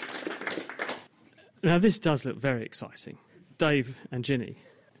 Now, this does look very exciting. Dave and Ginny,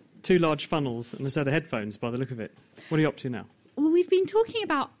 2 large funnels and a set of headphones by the look of it. What are you up to now? Well, we've been talking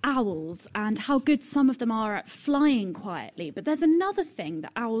about owls and how good some of them are at flying quietly, but there's another thing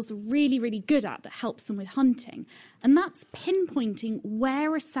that owls are really, really good at that helps them with hunting, and that's pinpointing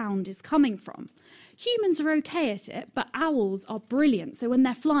where a sound is coming from. Humans are okay at it, but owls are brilliant. So when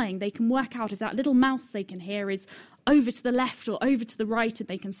they're flying, they can work out if that little mouse they can hear is over to the left or over to the right, and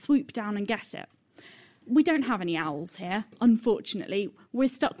they can swoop down and get it. We don't have any owls here, unfortunately. We're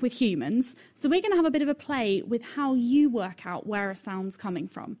stuck with humans. So we're going to have a bit of a play with how you work out where a sound's coming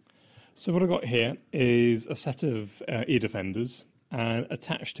from. So what I've got here is a set of ear defenders, and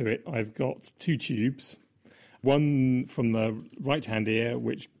attached to it I've got 2 tubes. One from the right-hand ear,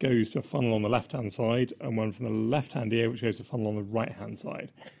 which goes to a funnel on the left-hand side, and one from the left-hand ear, which goes to a funnel on the right-hand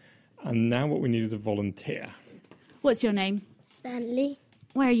side. And now what we need is a volunteer. What's your name? Stanley.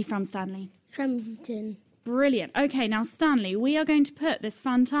 Where are you from, Stanley? Trumpton. Brilliant. Okay, now, Stanley, we are going to put this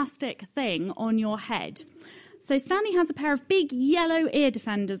fantastic thing on your head. So Stanley has a pair of big yellow ear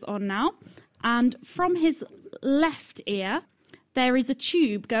defenders on now, and from his left ear, there is a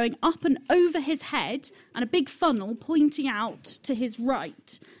tube going up and over his head and a big funnel pointing out to his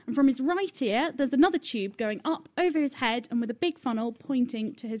right. And from his right ear, there's another tube going up over his head and with a big funnel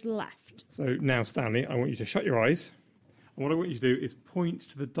pointing to his left. So now, Stanley, I want you to shut your eyes. And what I want you to do is point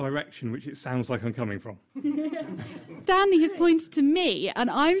to the direction which it sounds like I'm coming from. Stanley has pointed to me, and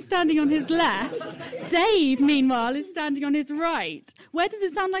I'm standing on his left. Dave, meanwhile, is standing on his right. Where does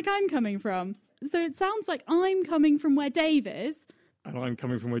it sound like I'm coming from? So it sounds like I'm coming from where Dave is. And I'm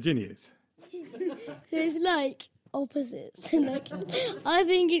coming from where Ginny is. So it's like opposites. Like, I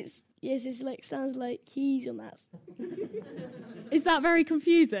think it's like sounds like he's on that. Is that very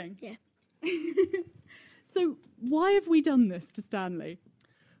confusing? Yeah. So why have we done this to Stanley?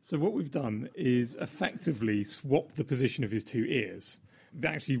 So what we've done is effectively swap the position of his 2 ears.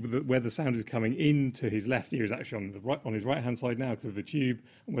 Actually, where the sound is coming into his left ear is actually on his right-hand side now because of the tube,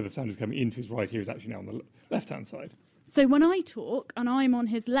 and where the sound is coming into his right ear is actually now on the left-hand side. So when I talk and I'm on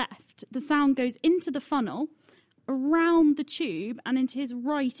his left, the sound goes into the funnel, around the tube, and into his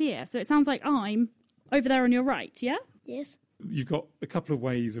right ear. So it sounds like I'm over there on your right, yeah? Yes. You've got a couple of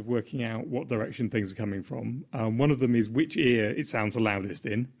ways of working out what direction things are coming from. One of them is which ear it sounds the loudest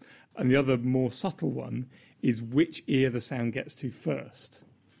in, and the other, more subtle one, is which ear the sound gets to first.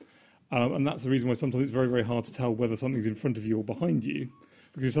 And that's the reason why sometimes it's very, very hard to tell whether something's in front of you or behind you,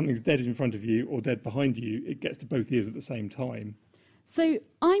 because if something's dead in front of you or dead behind you, it gets to both ears at the same time. So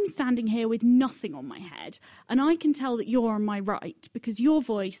I'm standing here with nothing on my head, and I can tell that you're on my right because your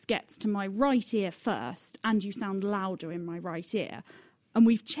voice gets to my right ear first, and you sound louder in my right ear. And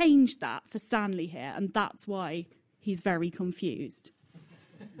we've changed that for Stanley here, and that's why he's very confused.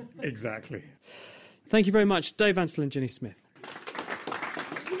 Exactly. Thank you very much, Dave Ansell and Ginny Smith.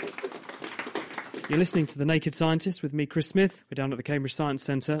 You're listening to The Naked Scientist with me, Chris Smith. We're down at the Cambridge Science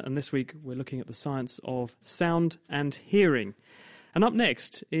Centre, and this week we're looking at the science of sound and hearing. And up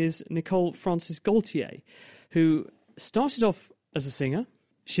next is Nicole Francis Gaultier, who started off as a singer.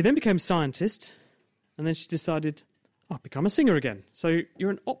 She then became a scientist, and then she decided, I'll become a singer again. So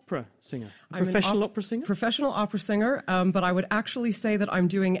you're an opera singer, professional opera singer? Professional opera singer, but I would actually say that I'm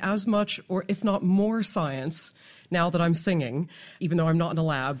doing as much, or if not more, science now that I'm singing, even though I'm not in a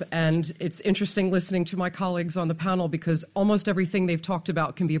lab. And it's interesting listening to my colleagues on the panel because almost everything they've talked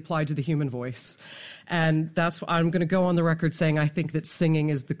about can be applied to the human voice. And that's what I'm going to go on the record saying I think that singing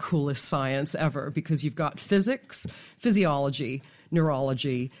is the coolest science ever because you've got physics, physiology,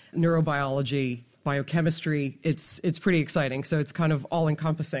 neurology, neurobiology, biochemistry. It's pretty exciting. So it's kind of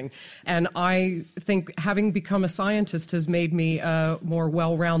all-encompassing. And I think having become a scientist has made me a more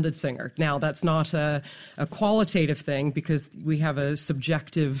well-rounded singer. Now, that's not a qualitative thing because we have a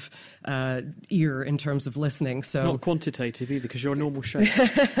subjective ear in terms of listening. So it's not quantitative either because you're a normal shape.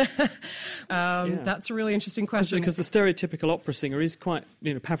 That's a really interesting question. Because the stereotypical opera singer is quite,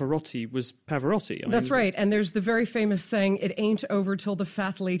 Pavarotti was Pavarotti. That's right. And there's the very famous saying, it ain't over till the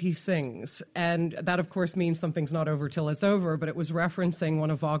fat lady sings. And that, of course, means something's not over till it's over, but it was referencing one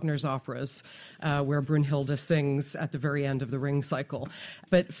of Wagner's operas where Brunhilde sings at the very end of the Ring cycle.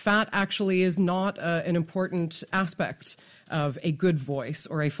 But fat actually is not an important aspect of a good voice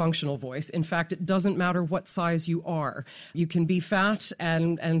or a functional voice. In fact, it doesn't matter what size you are. You can be fat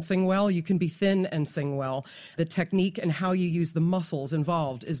and sing well. You can be thin and sing well. The technique and how you use the muscles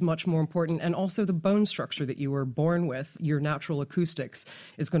involved is much more important. And also the bone structure that you were born with, your natural acoustics,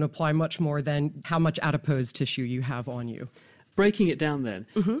 is going to apply much more than how much adipose tissue you have on you. Breaking it down then,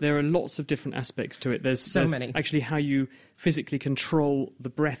 there are lots of different aspects to it. There's many. Actually how you physically control the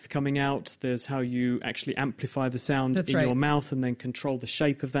breath coming out. There's how you actually amplify the sound your mouth and then control the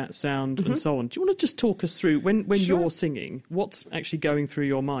shape of that sound and so on. Do you want to just talk us through, when you're singing, what's actually going through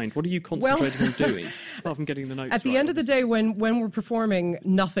your mind? What are you concentrating on doing, apart from getting the notes At the end of the day, when we're performing,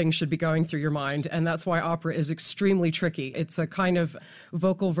 nothing should be going through your mind, and that's why opera is extremely tricky. It's a kind of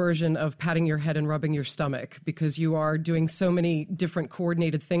vocal version of patting your head and rubbing your stomach, because you are doing so many different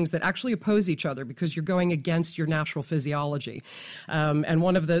coordinated things that actually oppose each other, because you're going against your natural physiology. And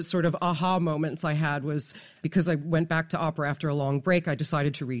one of the sort of aha moments I had was because I went back to opera after a long break, I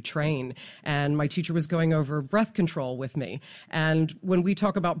decided to retrain. And my teacher was going over breath control with me. And when we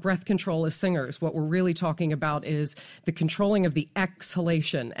talk about breath control as singers, what we're really talking about is the controlling of the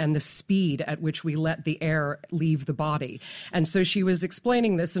exhalation and the speed at which we let the air leave the body. And so she was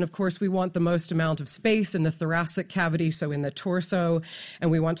explaining this. And of course, we want the most amount of space in the thoracic cavity, so in the torso,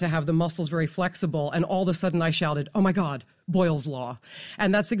 and we want to have the muscles very flexible. And all of a sudden I shouted, "Oh my God, Boyle's Law."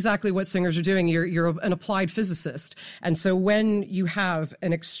 And that's exactly what singers are doing. You're an applied physicist. And so when you have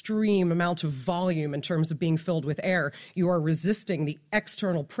an extreme amount of volume in terms of being filled with air, you are resisting the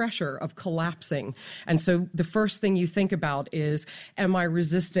external pressure of collapsing. And so the first thing you think about is, am I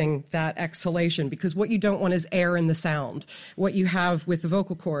resisting that exhalation? Because what you don't want is air in the sound. What you have with the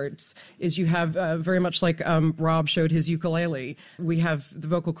vocal cords is you have very much like Rob showed his ukulele. We have the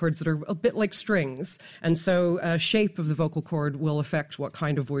vocal cords that are a bit like strings. And so shape of the vocal cord will affect what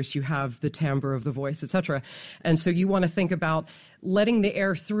kind of voice you have, the timbre of the voice, etc. And so you want to think about letting the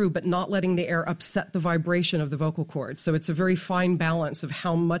air through, but not letting the air upset the vibration of the vocal cords. So it's a very fine balance of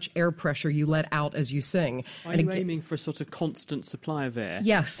how much air pressure you let out as you sing. Are you aiming for a sort of constant supply of air?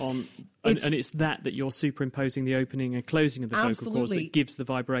 Yes. And it's that you're superimposing the opening and closing of the vocal cords that gives the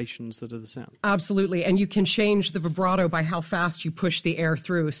vibrations that are the sound. Absolutely. And you can change the vibrato by how fast you push the air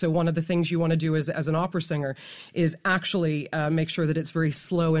through. So one of the things you want to do as an opera singer is actually make sure that it's very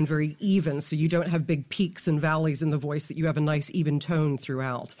slow and very even, so you don't have big peaks and valleys in the voice, that you have a nice even tone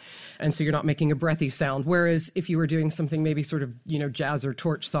throughout. And so you're not making a breathy sound. Whereas if you were doing something maybe sort of, jazz or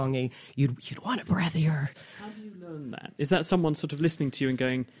torch songy, you'd want it breathier. How do you learn that? Is that someone sort of listening to you and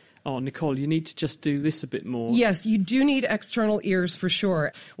going, "Oh, Nicole, you need to just do this a bit more"? Yes, you do need external ears for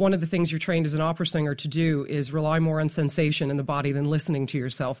sure. One of the things you're trained as an opera singer to do is rely more on sensation in the body than listening to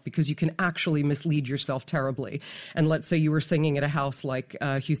yourself, because you can actually mislead yourself terribly. And let's say you were singing at a house like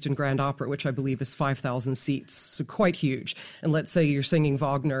Houston Grand Opera, which I believe is 5,000 seats, so quite huge. And let's say you're singing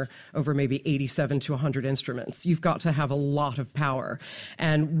Wagner over maybe 87 to 100 instruments. You've got to have a lot of power.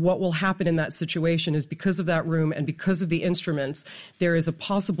 And what will happen in that situation is, because of that room and because of the instruments, there is a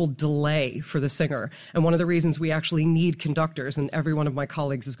possible delay for the singer. And one of the reasons we actually need conductors, and every one of my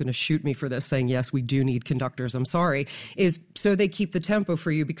colleagues is going to shoot me for this, saying, yes, we do need conductors, I'm sorry, is so they keep the tempo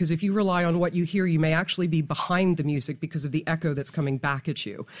for you, because if you rely on what you hear, you may actually be behind the music because of the echo that's coming back at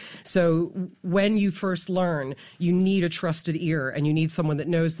you. So when you first learn, you need a trusted ear, and you need someone that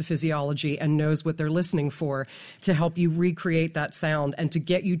knows the physiology and knows what they're listening for to help you recreate that sound and to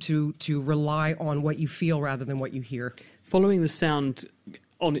get you to rely on what you feel rather than what you hear. Following the sound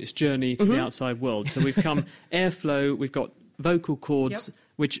on its journey to the outside world. So we've come airflow, we've got vocal cords,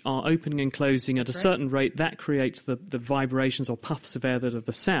 which are opening and closing at a certain rate. That creates the vibrations or puffs of air that are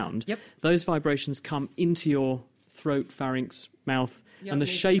the sound. Those vibrations come into your throat, pharynx, mouth, and the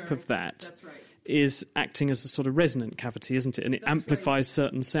shape of that is acting as a sort of resonant cavity, isn't it? And it amplifies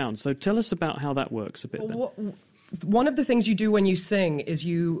certain sounds. So tell us about how that works a bit then. One of the things you do when you sing is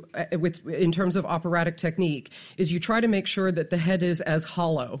in terms of operatic technique, is you try to make sure that the head is as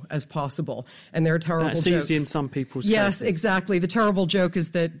hollow as possible. And there are terrible jokes. That's easy in some people's cases. Yes, exactly. The terrible joke is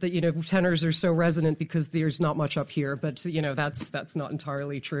that tenors are so resonant because there's not much up here. But, that's not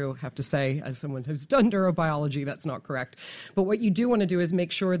entirely true, I have to say. As someone who's done neurobiology, that's not correct. But what you do want to do is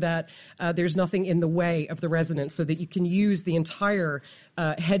make sure that there's nothing in the way of the resonance so that you can use the entire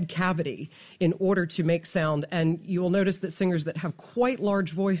head cavity in order to make sound. And you will notice that singers that have quite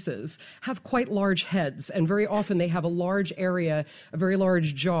large voices have quite large heads, and very often they have a large area, a very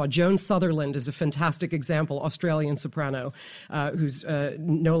large jaw. Joan Sutherland is a fantastic example, Australian soprano, who's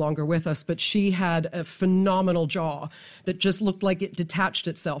no longer with us, but she had a phenomenal jaw that just looked like it detached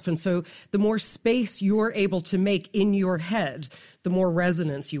itself. And so the more space you're able to make in your head, the more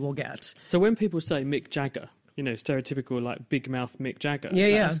resonance you will get. So when people say Mick Jagger, stereotypical, like big mouth Mick Jagger.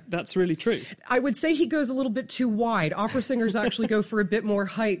 That's really true. I would say he goes a little bit too wide. Opera singers actually go for a bit more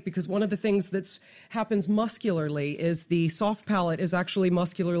height, because one of the things that happens muscularly is the soft palate is actually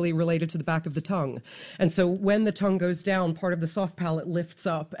muscularly related to the back of the tongue. And so when the tongue goes down, part of the soft palate lifts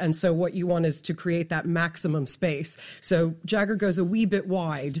up. And so what you want is to create that maximum space. So Jagger goes a wee bit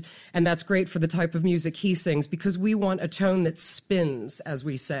wide, and that's great for the type of music he sings, because we want a tone that spins, as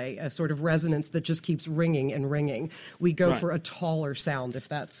we say, a sort of resonance that just keeps ringing and ringing. We go for a taller sound, if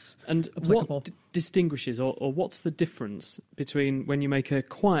that's applicable. What distinguishes, or what's the difference between when you make a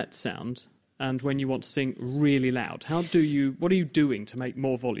quiet sound and when you want to sing really loud? What are you doing to make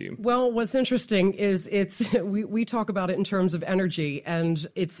more volume? Well, what's interesting is we talk about it in terms of energy, and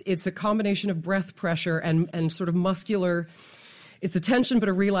it's a combination of breath pressure and sort of muscular. It's a tension, but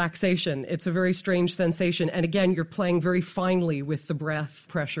a relaxation. It's a very strange sensation. And again, you're playing very finely with the breath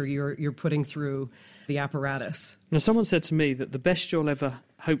pressure you're putting through the apparatus. Now, someone said to me that the best you'll ever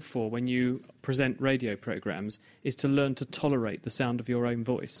hope for when you present radio programs is to learn to tolerate the sound of your own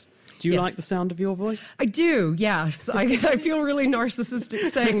voice. Do you like the sound of your voice? I do, yes. I feel really narcissistic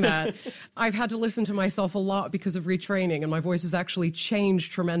saying that. I've had to listen to myself a lot because of retraining, and my voice has actually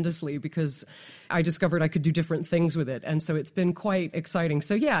changed tremendously because I discovered I could do different things with it. And so it's been quite exciting.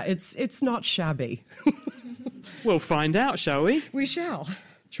 So yeah, it's not shabby. We'll find out, shall we? We shall.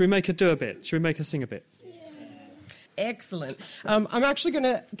 Should we make her do a bit? Should we make her sing a bit? Excellent. I'm actually going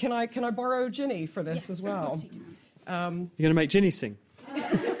to... Can I borrow Ginny for this as well? You're going to make Ginny sing?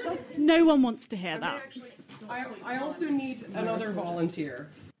 No one wants to hear that. I also need another volunteer.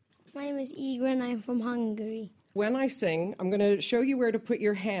 My name is Igor and I'm from Hungary. When I sing, I'm going to show you where to put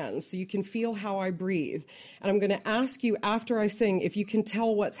your hands so you can feel how I breathe. And I'm going to ask you after I sing if you can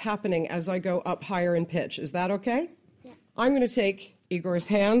tell what's happening as I go up higher in pitch. Is that okay? Yeah. I'm going to take Igor's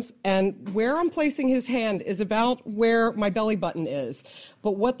hands, and where I'm placing his hand is about where my belly button is.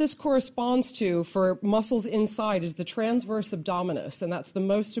 But what this corresponds to for muscles inside is the transverse abdominis, and that's the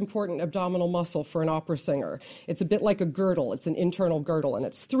most important abdominal muscle for an opera singer. It's a bit like a girdle. It's an internal girdle, and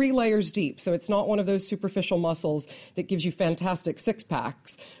it's 3 layers deep, so it's not one of those superficial muscles that gives you fantastic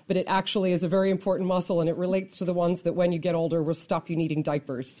six-packs, but it actually is a very important muscle, and it relates to the ones that when you get older will stop you needing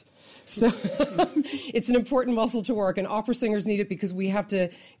diapers. So it's an important muscle to work, and opera singers need it because we have to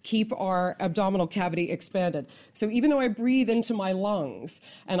keep our abdominal cavity expanded. So even though I breathe into my lungs,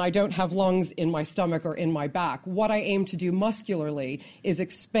 and I don't have lungs in my stomach or in my back, what I aim to do muscularly is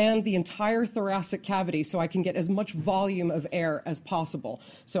expand the entire thoracic cavity so I can get as much volume of air as possible.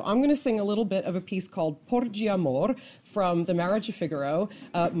 So I'm going to sing a little bit of a piece called Porgi Amor from The Marriage of Figaro,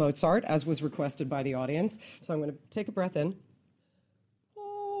 Mozart, as was requested by the audience. So I'm going to take a breath in.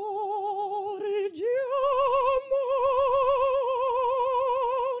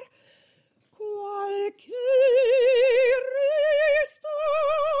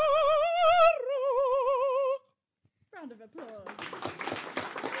 Round of applause.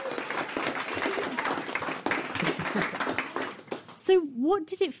 So what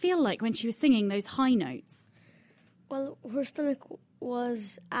did it feel like when she was singing those high notes? Well, her stomach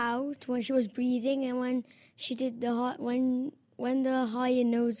was out when she was breathing, and when she did when the higher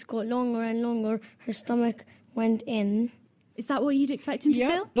notes got longer and longer, her stomach went in. Is that what you'd expect him to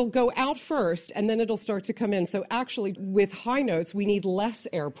feel? It'll go out first, and then it'll start to come in. So actually, with high notes, we need less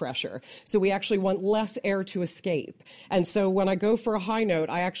air pressure. So we actually want less air to escape. And so when I go for a high note,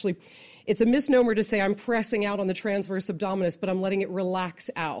 it's a misnomer to say I'm pressing out on the transverse abdominis, but I'm letting it relax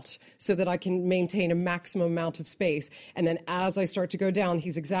out so that I can maintain a maximum amount of space. And then as I start to go down,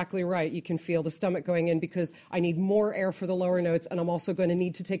 he's exactly right. You can feel the stomach going in because I need more air for the lower notes, and I'm also going to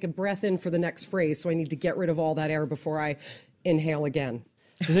need to take a breath in for the next phrase. So I need to get rid of all that air before I inhale again.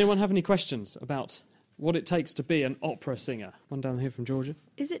 Does anyone have any questions about what it takes to be an opera singer? One down here from Georgia.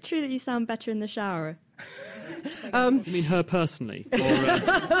 Is it true that you sound better in the shower? You mean her personally?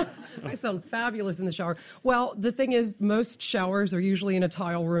 Or, I sound fabulous in the shower. Well, the thing is, most showers are usually in a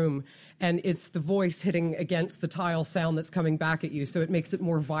tile room, and it's the voice hitting against the tile sound that's coming back at you, so it makes it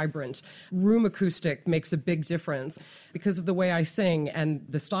more vibrant. Room acoustic makes a big difference. Because of the way I sing and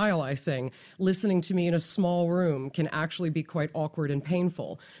the style I sing, listening to me in a small room can actually be quite awkward and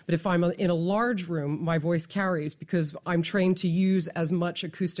painful. But if I'm in a large room, my voice carries because I'm trained to use as much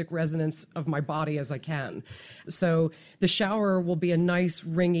acoustic resonance of my body as I can. So the shower will be a nice,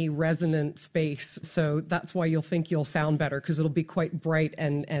 ringy, resonant space. So that's why you'll think you'll sound better, because it'll be quite bright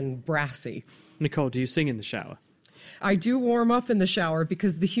and brassy. Nicole, do you sing in the shower? I do warm up in the shower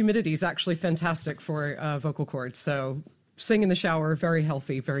because the humidity is actually fantastic for vocal cords. So sing in the shower, very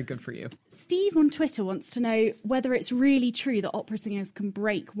healthy, very good for you. Steve on Twitter wants to know whether it's really true that opera singers can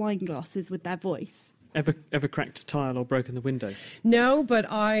break wine glasses with their voice. Ever cracked a tile or broken the window? No, but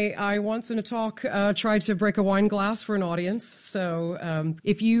I once in a talk tried to break a wine glass for an audience. So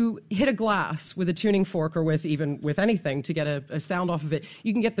if you hit a glass with a tuning fork or with anything to get a sound off of it,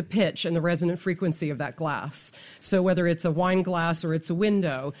 you can get the pitch and the resonant frequency of that glass. So whether it's a wine glass or it's a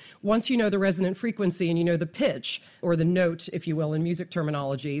window, once you know the resonant frequency and you know the pitch, or the note, if you will, in music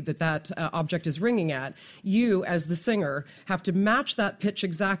terminology, that object is ringing at, you, as the singer, have to match that pitch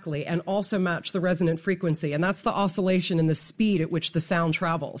exactly and also match the resonant frequency. And that's the oscillation and the speed at which the sound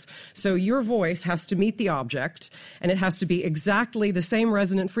travels. So your voice has to meet the object, and it has to be exactly the same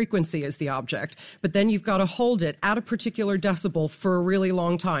resonant frequency as the object. But then you've got to hold it at a particular decibel for a really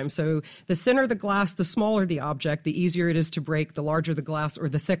long time. So the thinner the glass, the smaller the object, the easier it is to break. The larger the glass or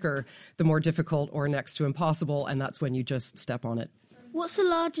the thicker, the more difficult or next to impossible. And that's when you just step on it. What's the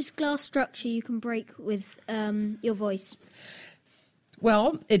largest glass structure you can break with your voice?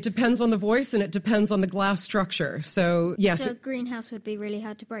 Well, it depends on the voice and it depends on the glass structure. So, yes. So a greenhouse would be really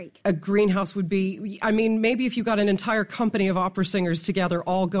hard to break? A greenhouse would be, maybe if you got an entire company of opera singers together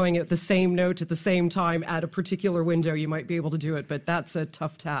all going at the same note at the same time at a particular window, you might be able to do it, but that's a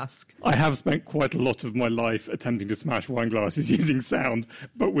tough task. I have spent quite a lot of my life attempting to smash wine glasses using sound,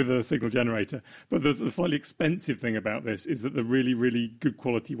 but with a signal generator. But the slightly expensive thing about this is that the really, really good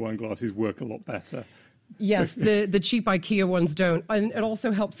quality wine glasses work a lot better. Yes, the cheap IKEA ones don't. And it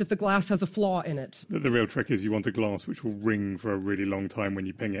also helps if the glass has a flaw in it. The real trick is you want a glass which will ring for a really long time when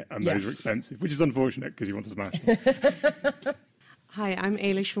you ping it, and those are expensive, which is unfortunate because you want to smash them. Hi, I'm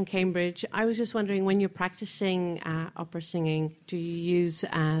Ailish from Cambridge. I was just wondering, when you're practicing opera singing, do you use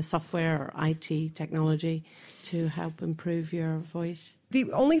software or IT technology to help improve your voice? The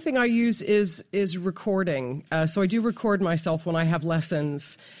only thing I use is recording. So I do record myself when I have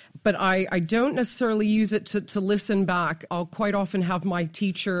lessons, but I don't necessarily use it to listen back. I'll quite often have my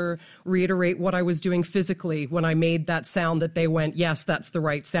teacher reiterate what I was doing physically when I made that sound that they went, yes, that's the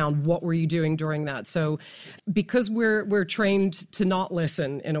right sound. What were you doing during that? So because we're trained to not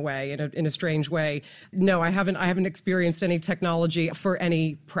listen in a way, in a strange way, no, I haven't experienced any technology for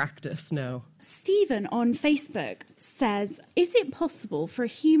any practice, no. Stephen on Facebook says, is it possible for a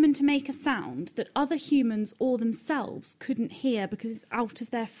human to make a sound that other humans or themselves couldn't hear because it's out of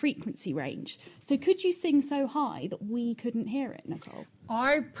their frequency range? So could you sing so high that we couldn't hear it, Nicole?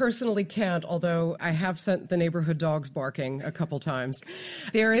 I personally can't, although I have sent the neighborhood dogs barking a couple times.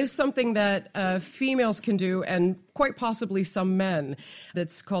 There is something that females can do, and quite possibly some men,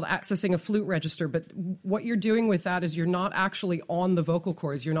 that's called accessing a flute register. But what you're doing with that is you're not actually on the vocal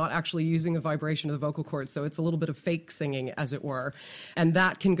cords. You're not actually using a vibration of the vocal cords. So it's a little bit of fake singing, as it were. And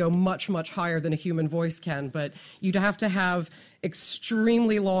that can go much, much higher than a human voice can. But you'd have to have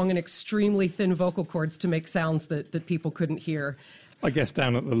extremely long and extremely thin vocal cords to make sounds that people couldn't hear. I guess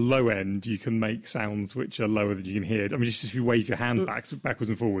down at the low end, you can make sounds which are lower than you can hear. I mean, just if you wave your hand backwards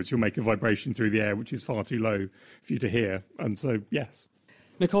and forwards, you'll make a vibration through the air, which is far too low for you to hear. And so, yes.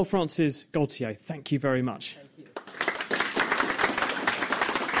 Nicole Francis Gaultier, thank you very much. Thank you.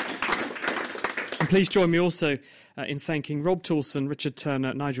 And please join me also in thanking Rob Toulson, Richard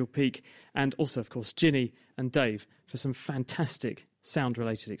Turner, Nigel Peake, and also, of course, Ginny and Dave for some fantastic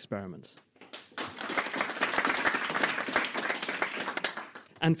sound-related experiments.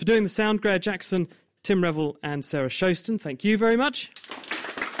 And for doing the sound, Greer Jackson, Tim Revel and Sarah Shoston, thank you very much.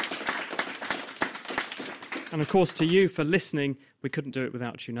 And of course to you for listening. We couldn't do it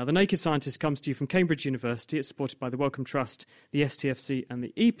without you. Now, The Naked Scientist comes to you from Cambridge University. It's supported by the Wellcome Trust, the STFC and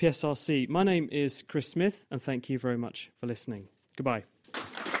the EPSRC. My name is Chris Smith, and thank you very much for listening. Goodbye.